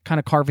in kind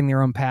of carving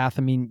their own path?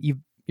 I mean,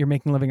 you're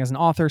making a living as an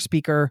author,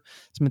 speaker,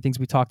 some of the things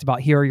we talked about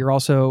here. You're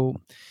also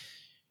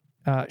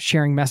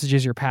sharing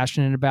messages you're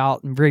passionate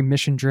about and very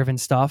mission-driven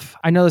stuff.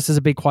 I know this is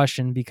a big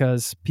question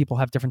because people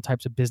have different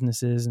types of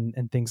businesses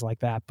and things like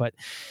that, but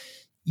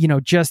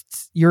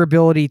just your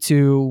ability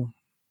to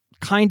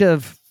kind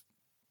of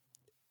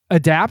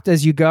adapt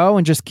as you go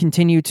and just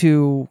continue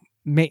to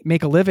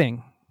make a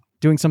living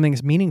doing something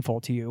that's meaningful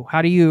to you.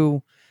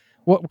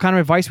 What kind of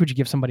advice would you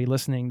give somebody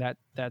listening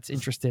that's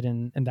interested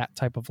in that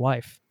type of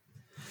life?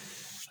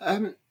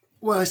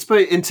 Well, I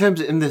suppose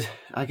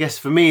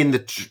for me in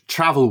the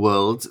travel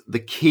world, the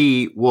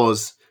key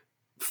was,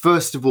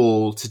 first of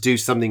all, to do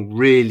something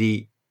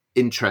really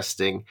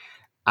interesting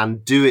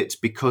and do it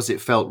because it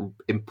felt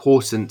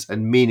important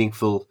and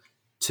meaningful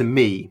to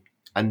me.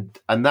 And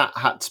that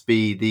had to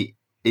be the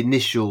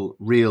initial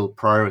real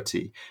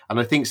priority. And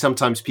I think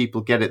sometimes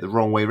people get it the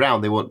wrong way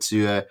around. They want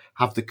to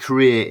have the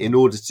career in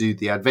order to do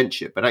the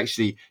adventure. But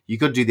actually, you've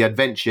got to do the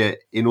adventure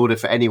in order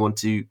for anyone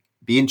to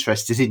be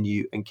interested in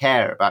you and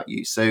care about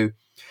you. So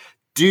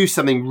do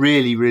something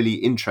really, really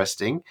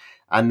interesting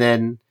and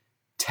then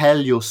tell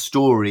your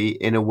story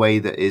in a way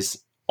that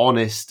is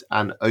honest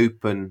and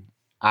open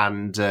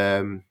and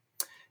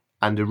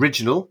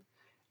original,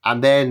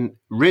 and then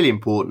really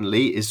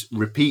importantly is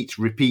repeat.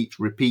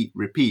 It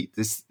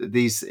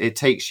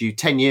takes you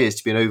 10 years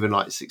to be an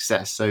overnight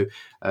success. So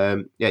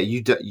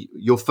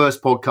your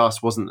first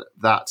podcast wasn't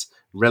that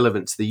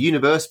relevant to the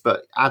universe,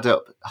 but add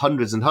up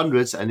hundreds and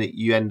hundreds, and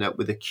you end up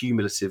with a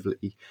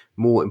cumulatively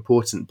more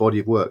important body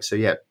of work.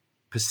 So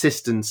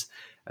persistence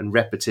and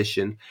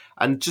repetition,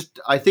 and just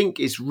I think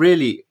it's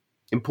really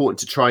important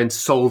to try and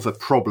solve a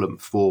problem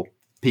for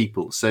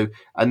people. So,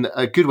 and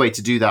a good way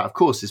to do that, of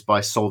course, is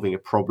by solving a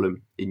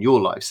problem in your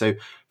life. So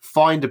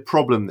find a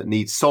problem that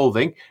needs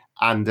solving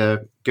and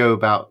go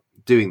about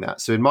doing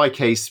that. So in my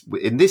case,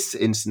 in this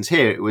instance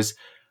here, it was,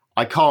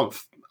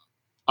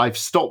 I've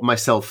stopped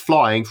myself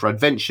flying for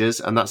adventures,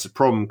 and that's a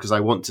problem because I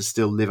want to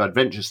still live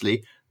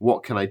adventurously.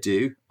 What can I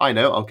do? I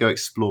know, I'll go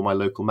explore my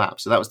local map.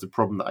 So that was the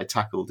problem that I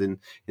tackled in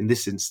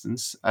this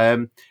instance.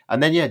 And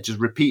then, yeah, just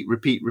repeat.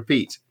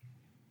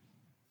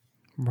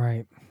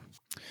 Right.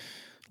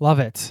 Love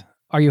it.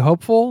 Are you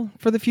hopeful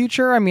for the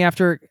future? I mean,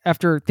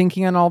 after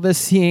thinking on all this,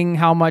 seeing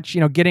how much,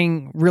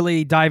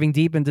 diving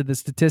deep into the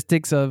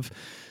statistics of,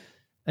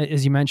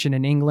 as you mentioned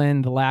in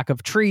England, the lack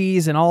of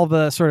trees and all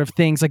the sort of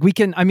things, like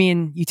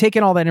you take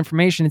in all that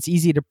information, it's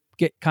easy to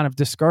get kind of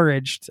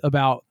discouraged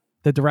about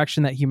the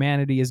direction that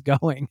humanity is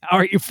going. How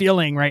are you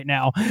feeling right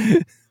now?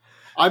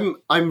 I'm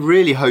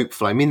really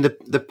hopeful. I mean,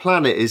 the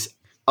planet is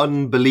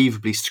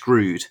unbelievably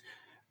screwed,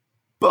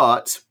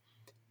 but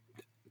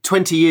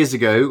 20 years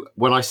ago,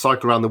 when I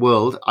cycle around the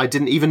world, I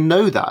didn't even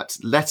know that,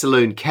 let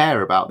alone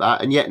care about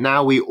that. And yet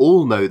now we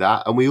all know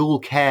that, and we all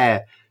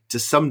care to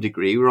some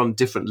degree. We're on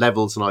different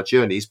levels in our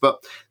journeys,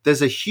 but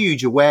there's a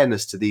huge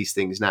awareness to these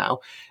things now.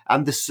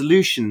 And the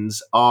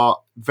solutions are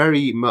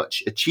very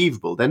much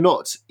achievable. They're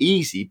not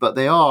easy, but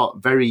they are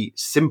very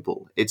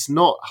simple. It's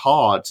not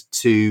hard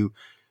to,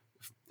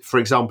 for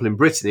example, in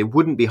Britain, it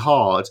wouldn't be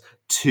hard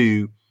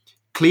to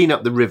clean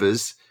up the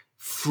rivers,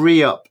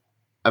 free up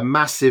a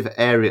massive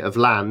area of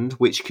land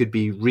which could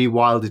be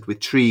rewilded with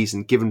trees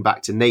and given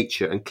back to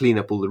nature, and clean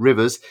up all the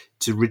rivers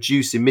to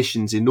reduce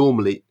emissions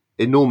enormously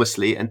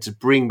and to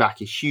bring back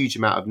a huge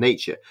amount of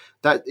nature.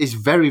 That is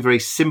very, very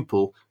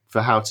simple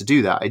for how to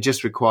do that. It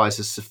just requires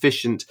a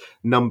sufficient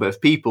number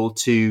of people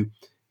to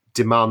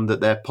demand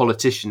that their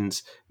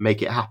politicians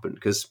make it happen,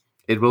 because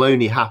it will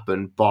only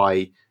happen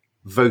by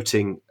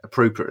voting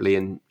appropriately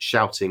and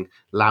shouting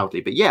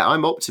loudly. But yeah,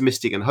 I'm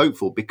optimistic and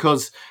hopeful,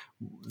 because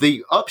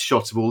the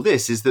upshot of all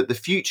this is that the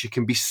future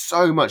can be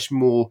so much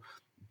more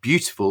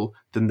beautiful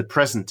than the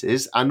present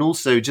is. And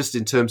also, just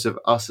in terms of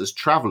us as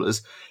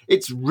travelers,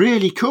 it's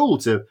really cool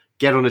to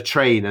get on a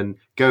train and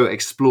go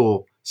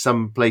explore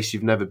some place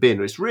you've never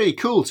been. It's really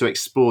cool to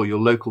explore your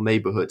local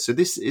neighborhood. So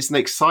this is an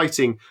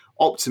exciting,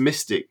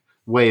 optimistic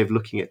way of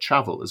looking at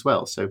travel as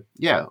well. So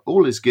yeah,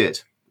 all is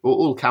good, or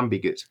all can be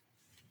good.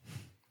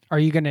 Are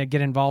you going to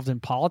get involved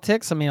in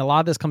politics? I mean, a lot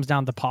of this comes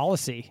down to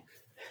policy.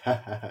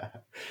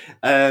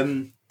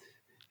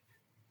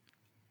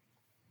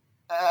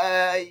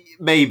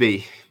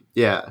 Maybe,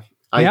 yeah.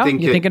 I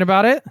think you're thinking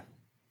about it.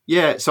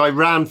 Yeah, so I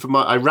ran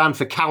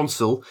for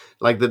council,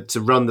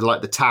 to run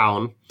the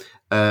town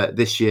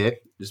this year.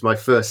 It was my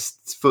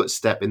first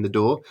footstep in the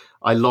door.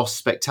 I lost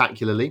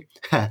spectacularly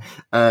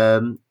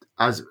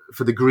as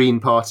for the Green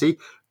Party,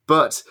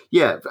 but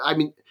yeah, I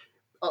mean,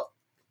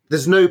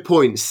 there's no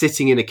point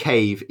sitting in a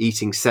cave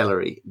eating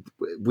celery.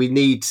 We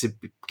need to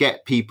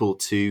get people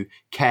to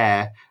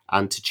care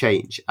and to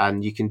change.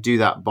 And you can do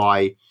that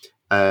by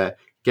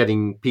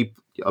getting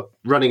people,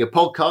 running a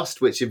podcast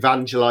which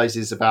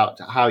evangelizes about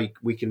how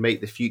we can make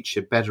the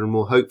future better and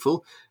more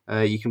hopeful.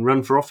 You can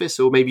run for office,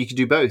 or maybe you can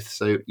do both.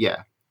 So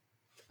yeah,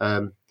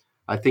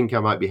 I think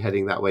I might be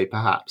heading that way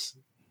perhaps.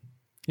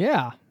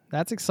 Yeah,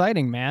 that's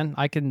exciting, man.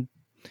 I can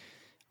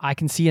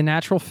see a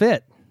natural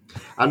fit.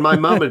 And my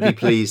mum would be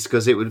pleased,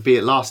 because it would be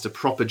at last a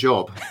proper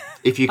job,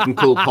 if you can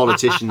call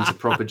politicians a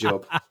proper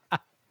job.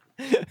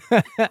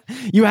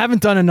 You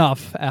haven't done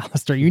enough,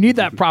 Alastair. You need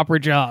that proper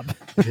job.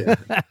 Yeah.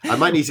 I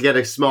might need to get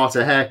a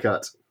smarter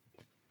haircut.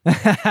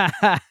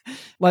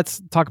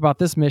 Let's talk about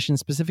this mission,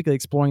 specifically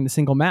exploring the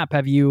single map.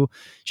 Have you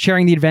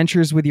sharing the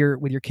adventures with your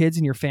kids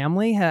and your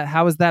family?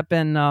 How has that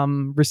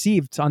been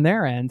received on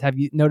their end? Have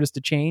you noticed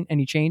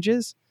any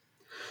changes?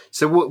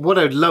 So what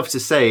I would love to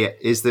say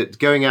is that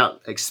going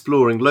out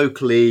exploring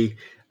locally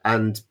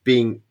and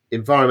being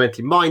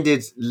environmentally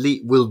minded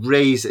will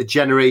raise a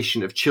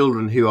generation of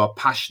children who are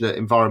passionate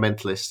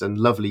environmentalists and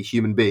lovely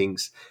human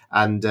beings,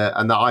 and that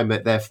I'm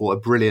therefore a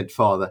brilliant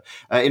father.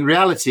 In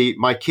reality,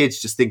 my kids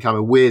just think I'm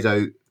a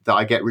weirdo, that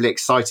I get really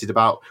excited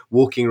about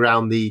walking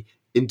around the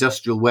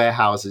industrial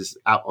warehouses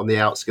out on the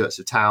outskirts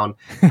of town,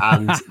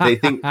 and they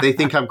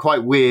think I'm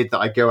quite weird that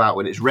I go out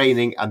when it's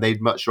raining, and they'd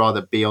much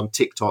rather be on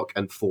TikTok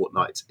and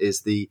Fortnite.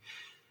 Is the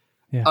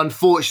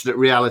unfortunate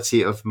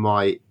reality of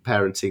my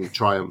parenting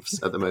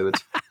triumphs at the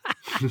moment.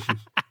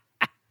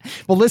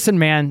 Well, listen,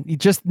 man, you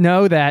just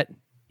know that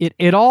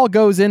it all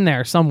goes in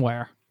there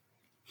somewhere.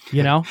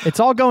 It's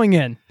all going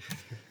in.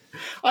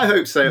 I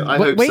hope so.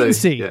 Wait and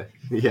see.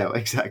 Yeah,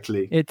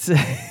 exactly. It's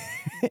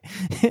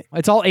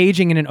all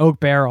aging in an oak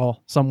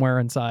barrel somewhere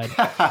inside.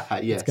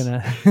 Yes.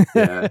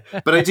 Yeah.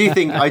 But I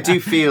do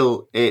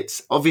feel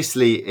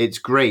it's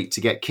great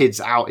to get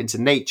kids out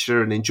into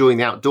nature and enjoying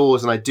the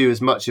outdoors, and I do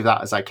as much of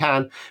that as I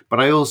can.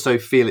 But I also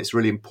feel it's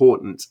really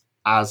important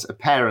as a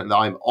parent that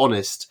I'm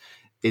honest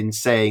in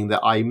saying that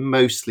I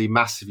mostly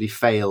massively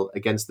fail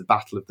against the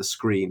battle of the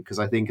screen, because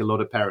I think a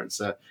lot of parents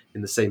are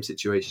in the same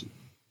situation.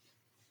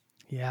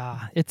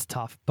 Yeah, it's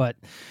tough, but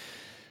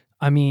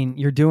I mean,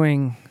 you're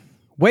doing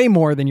way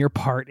more than your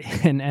part.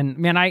 And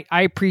man, I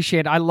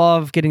appreciate it. I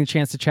love getting the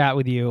chance to chat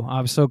with you.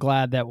 I was so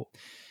glad that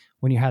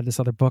when you had this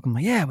other book, I'm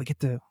like, yeah, we get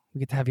to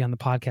have you on the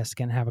podcast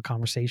again and have a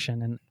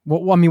conversation. And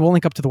we'll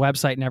link up to the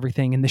website and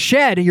everything. And The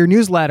Shed, your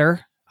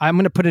newsletter, I'm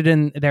going to put it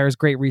in there as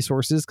great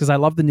resources because I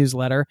love the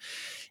newsletter.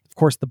 Of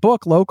course, the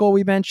book, Local,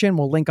 we mentioned,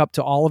 we'll link up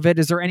to all of it.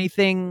 Is there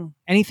anything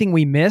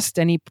we missed?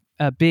 Any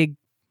big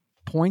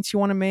points you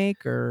want to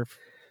make? Or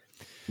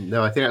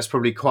no, I think that's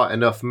probably quite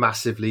enough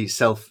massively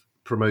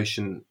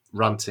self-promotion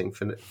ranting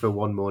for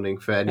one morning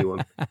for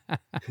anyone.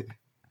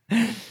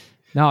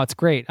 No, it's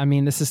great. I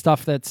mean, this is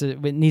stuff it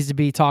needs to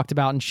be talked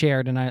about and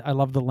shared, and I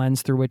love the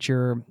lens through which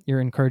you're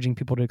encouraging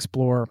people to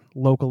explore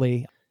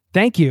locally.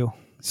 Thank you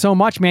so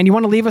much, man. You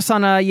want to leave us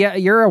on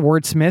you're a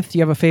wordsmith. Do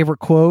you have a favorite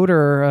quote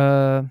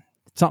or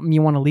something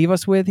you want to leave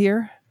us with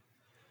here?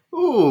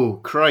 Oh,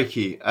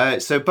 crikey.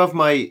 So above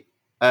my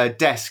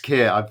desk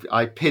here,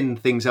 I pin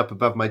things up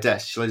above my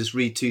desk. Shall I just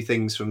read two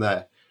things from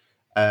there?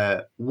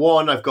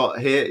 One I've got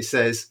here, it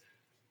says,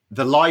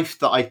 "The life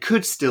that I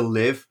could still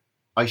live,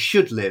 I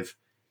should live.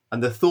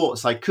 And the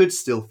thoughts I could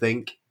still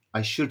think,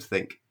 I should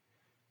think."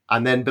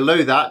 And then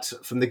below that,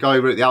 from the guy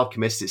who wrote The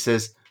Alchemist, it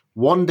says,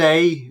 "One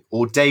day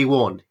or day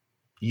one,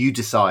 you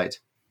decide."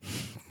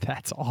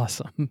 That's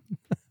awesome.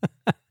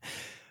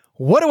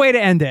 What a way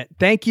to end it.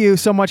 Thank you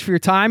so much for your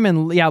time.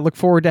 And yeah, look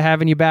forward to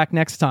having you back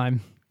next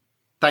time.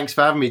 Thanks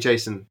for having me,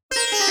 Jason.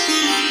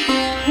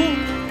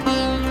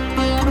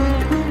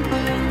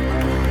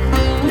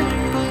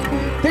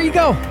 There you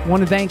go. I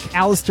want to thank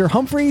Alastair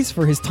Humphreys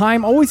for his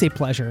time. Always a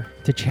pleasure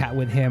to chat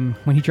with him.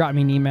 When he dropped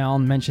me an email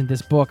and mentioned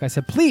this book, I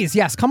said, please,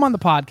 yes, come on the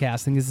podcast. I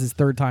think this is his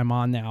third time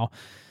on now.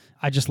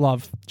 I just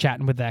love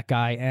chatting with that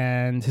guy.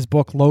 And his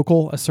book,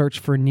 Local, A Search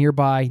for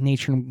Nearby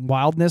Nature and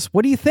Wildness.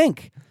 What do you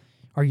think?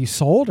 Are you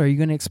sold? Are you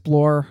going to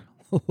explore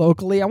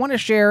locally? I want to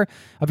share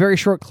a very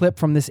short clip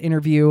from this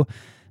interview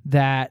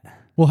that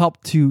will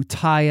help to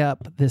tie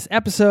up this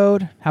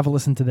episode. Have a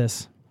listen to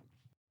this.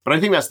 But I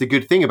think that's the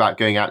good thing about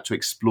going out to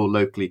explore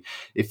locally.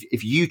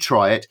 If you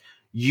try it,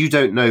 you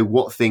don't know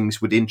what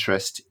things would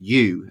interest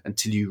you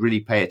until you really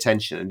pay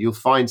attention. And you'll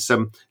find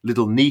some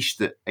little niche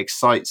that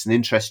excites and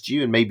interests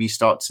you and maybe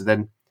start to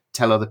then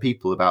tell other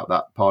people about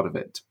that part of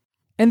it.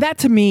 And that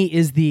to me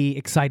is the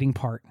exciting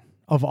part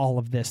of all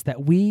of this,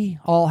 that we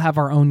all have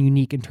our own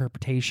unique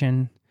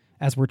interpretation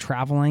as we're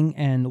traveling,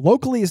 and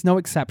locally is no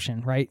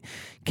exception, right?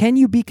 Can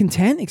you be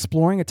content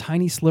exploring a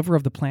tiny sliver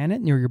of the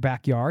planet near your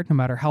backyard, no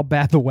matter how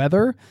bad the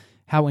weather,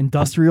 how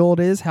industrial it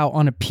is, how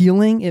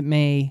unappealing it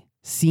may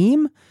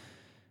seem?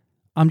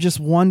 I'm just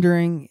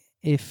wondering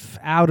if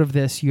out of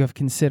this you have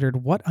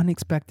considered what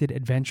unexpected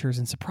adventures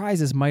and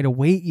surprises might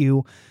await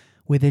you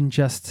within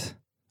just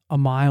a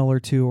mile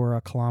or two or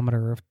a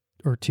kilometer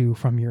or two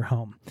from your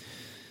home.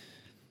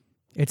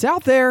 It's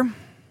out there.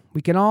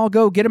 We can all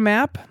go get a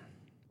map,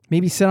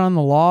 maybe sit on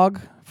the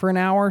log for an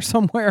hour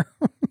somewhere.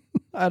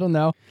 I don't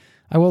know.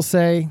 I will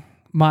say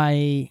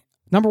my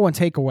number one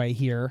takeaway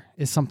here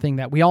is something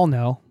that we all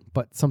know,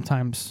 but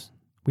sometimes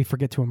we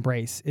forget to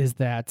embrace, is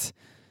that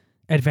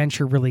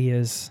adventure really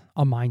is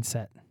a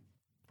mindset,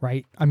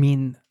 right? I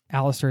mean,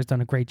 Alastair has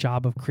done a great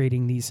job of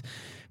creating these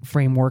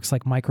frameworks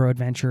like micro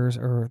adventures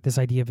or this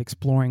idea of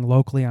exploring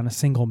locally on a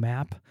single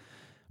map.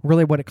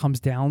 Really what it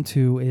comes down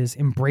to is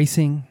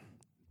embracing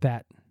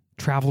that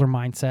traveler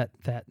mindset,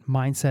 that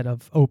mindset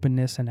of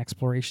openness and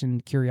exploration,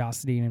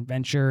 curiosity and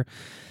adventure,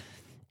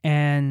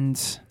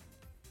 and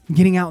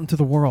getting out into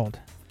the world.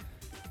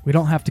 We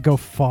don't have to go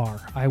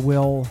far. I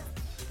will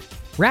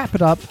wrap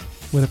it up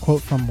with a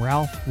quote from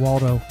Ralph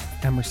Waldo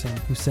Emerson,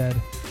 who said,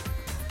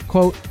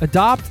 quote,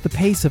 "Adopt the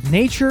pace of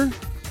nature.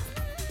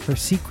 Her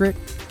secret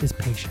is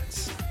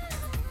patience."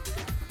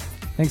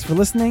 Thanks for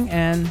listening,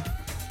 and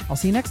I'll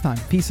see you next time.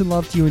 Peace and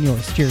love to you and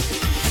yours.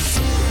 Cheers.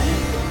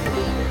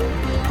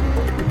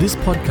 This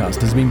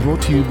podcast has been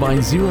brought to you by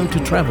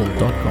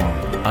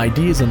ZeroToTravel.com.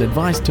 Ideas and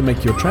advice to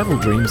make your travel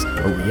dreams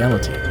a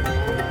reality.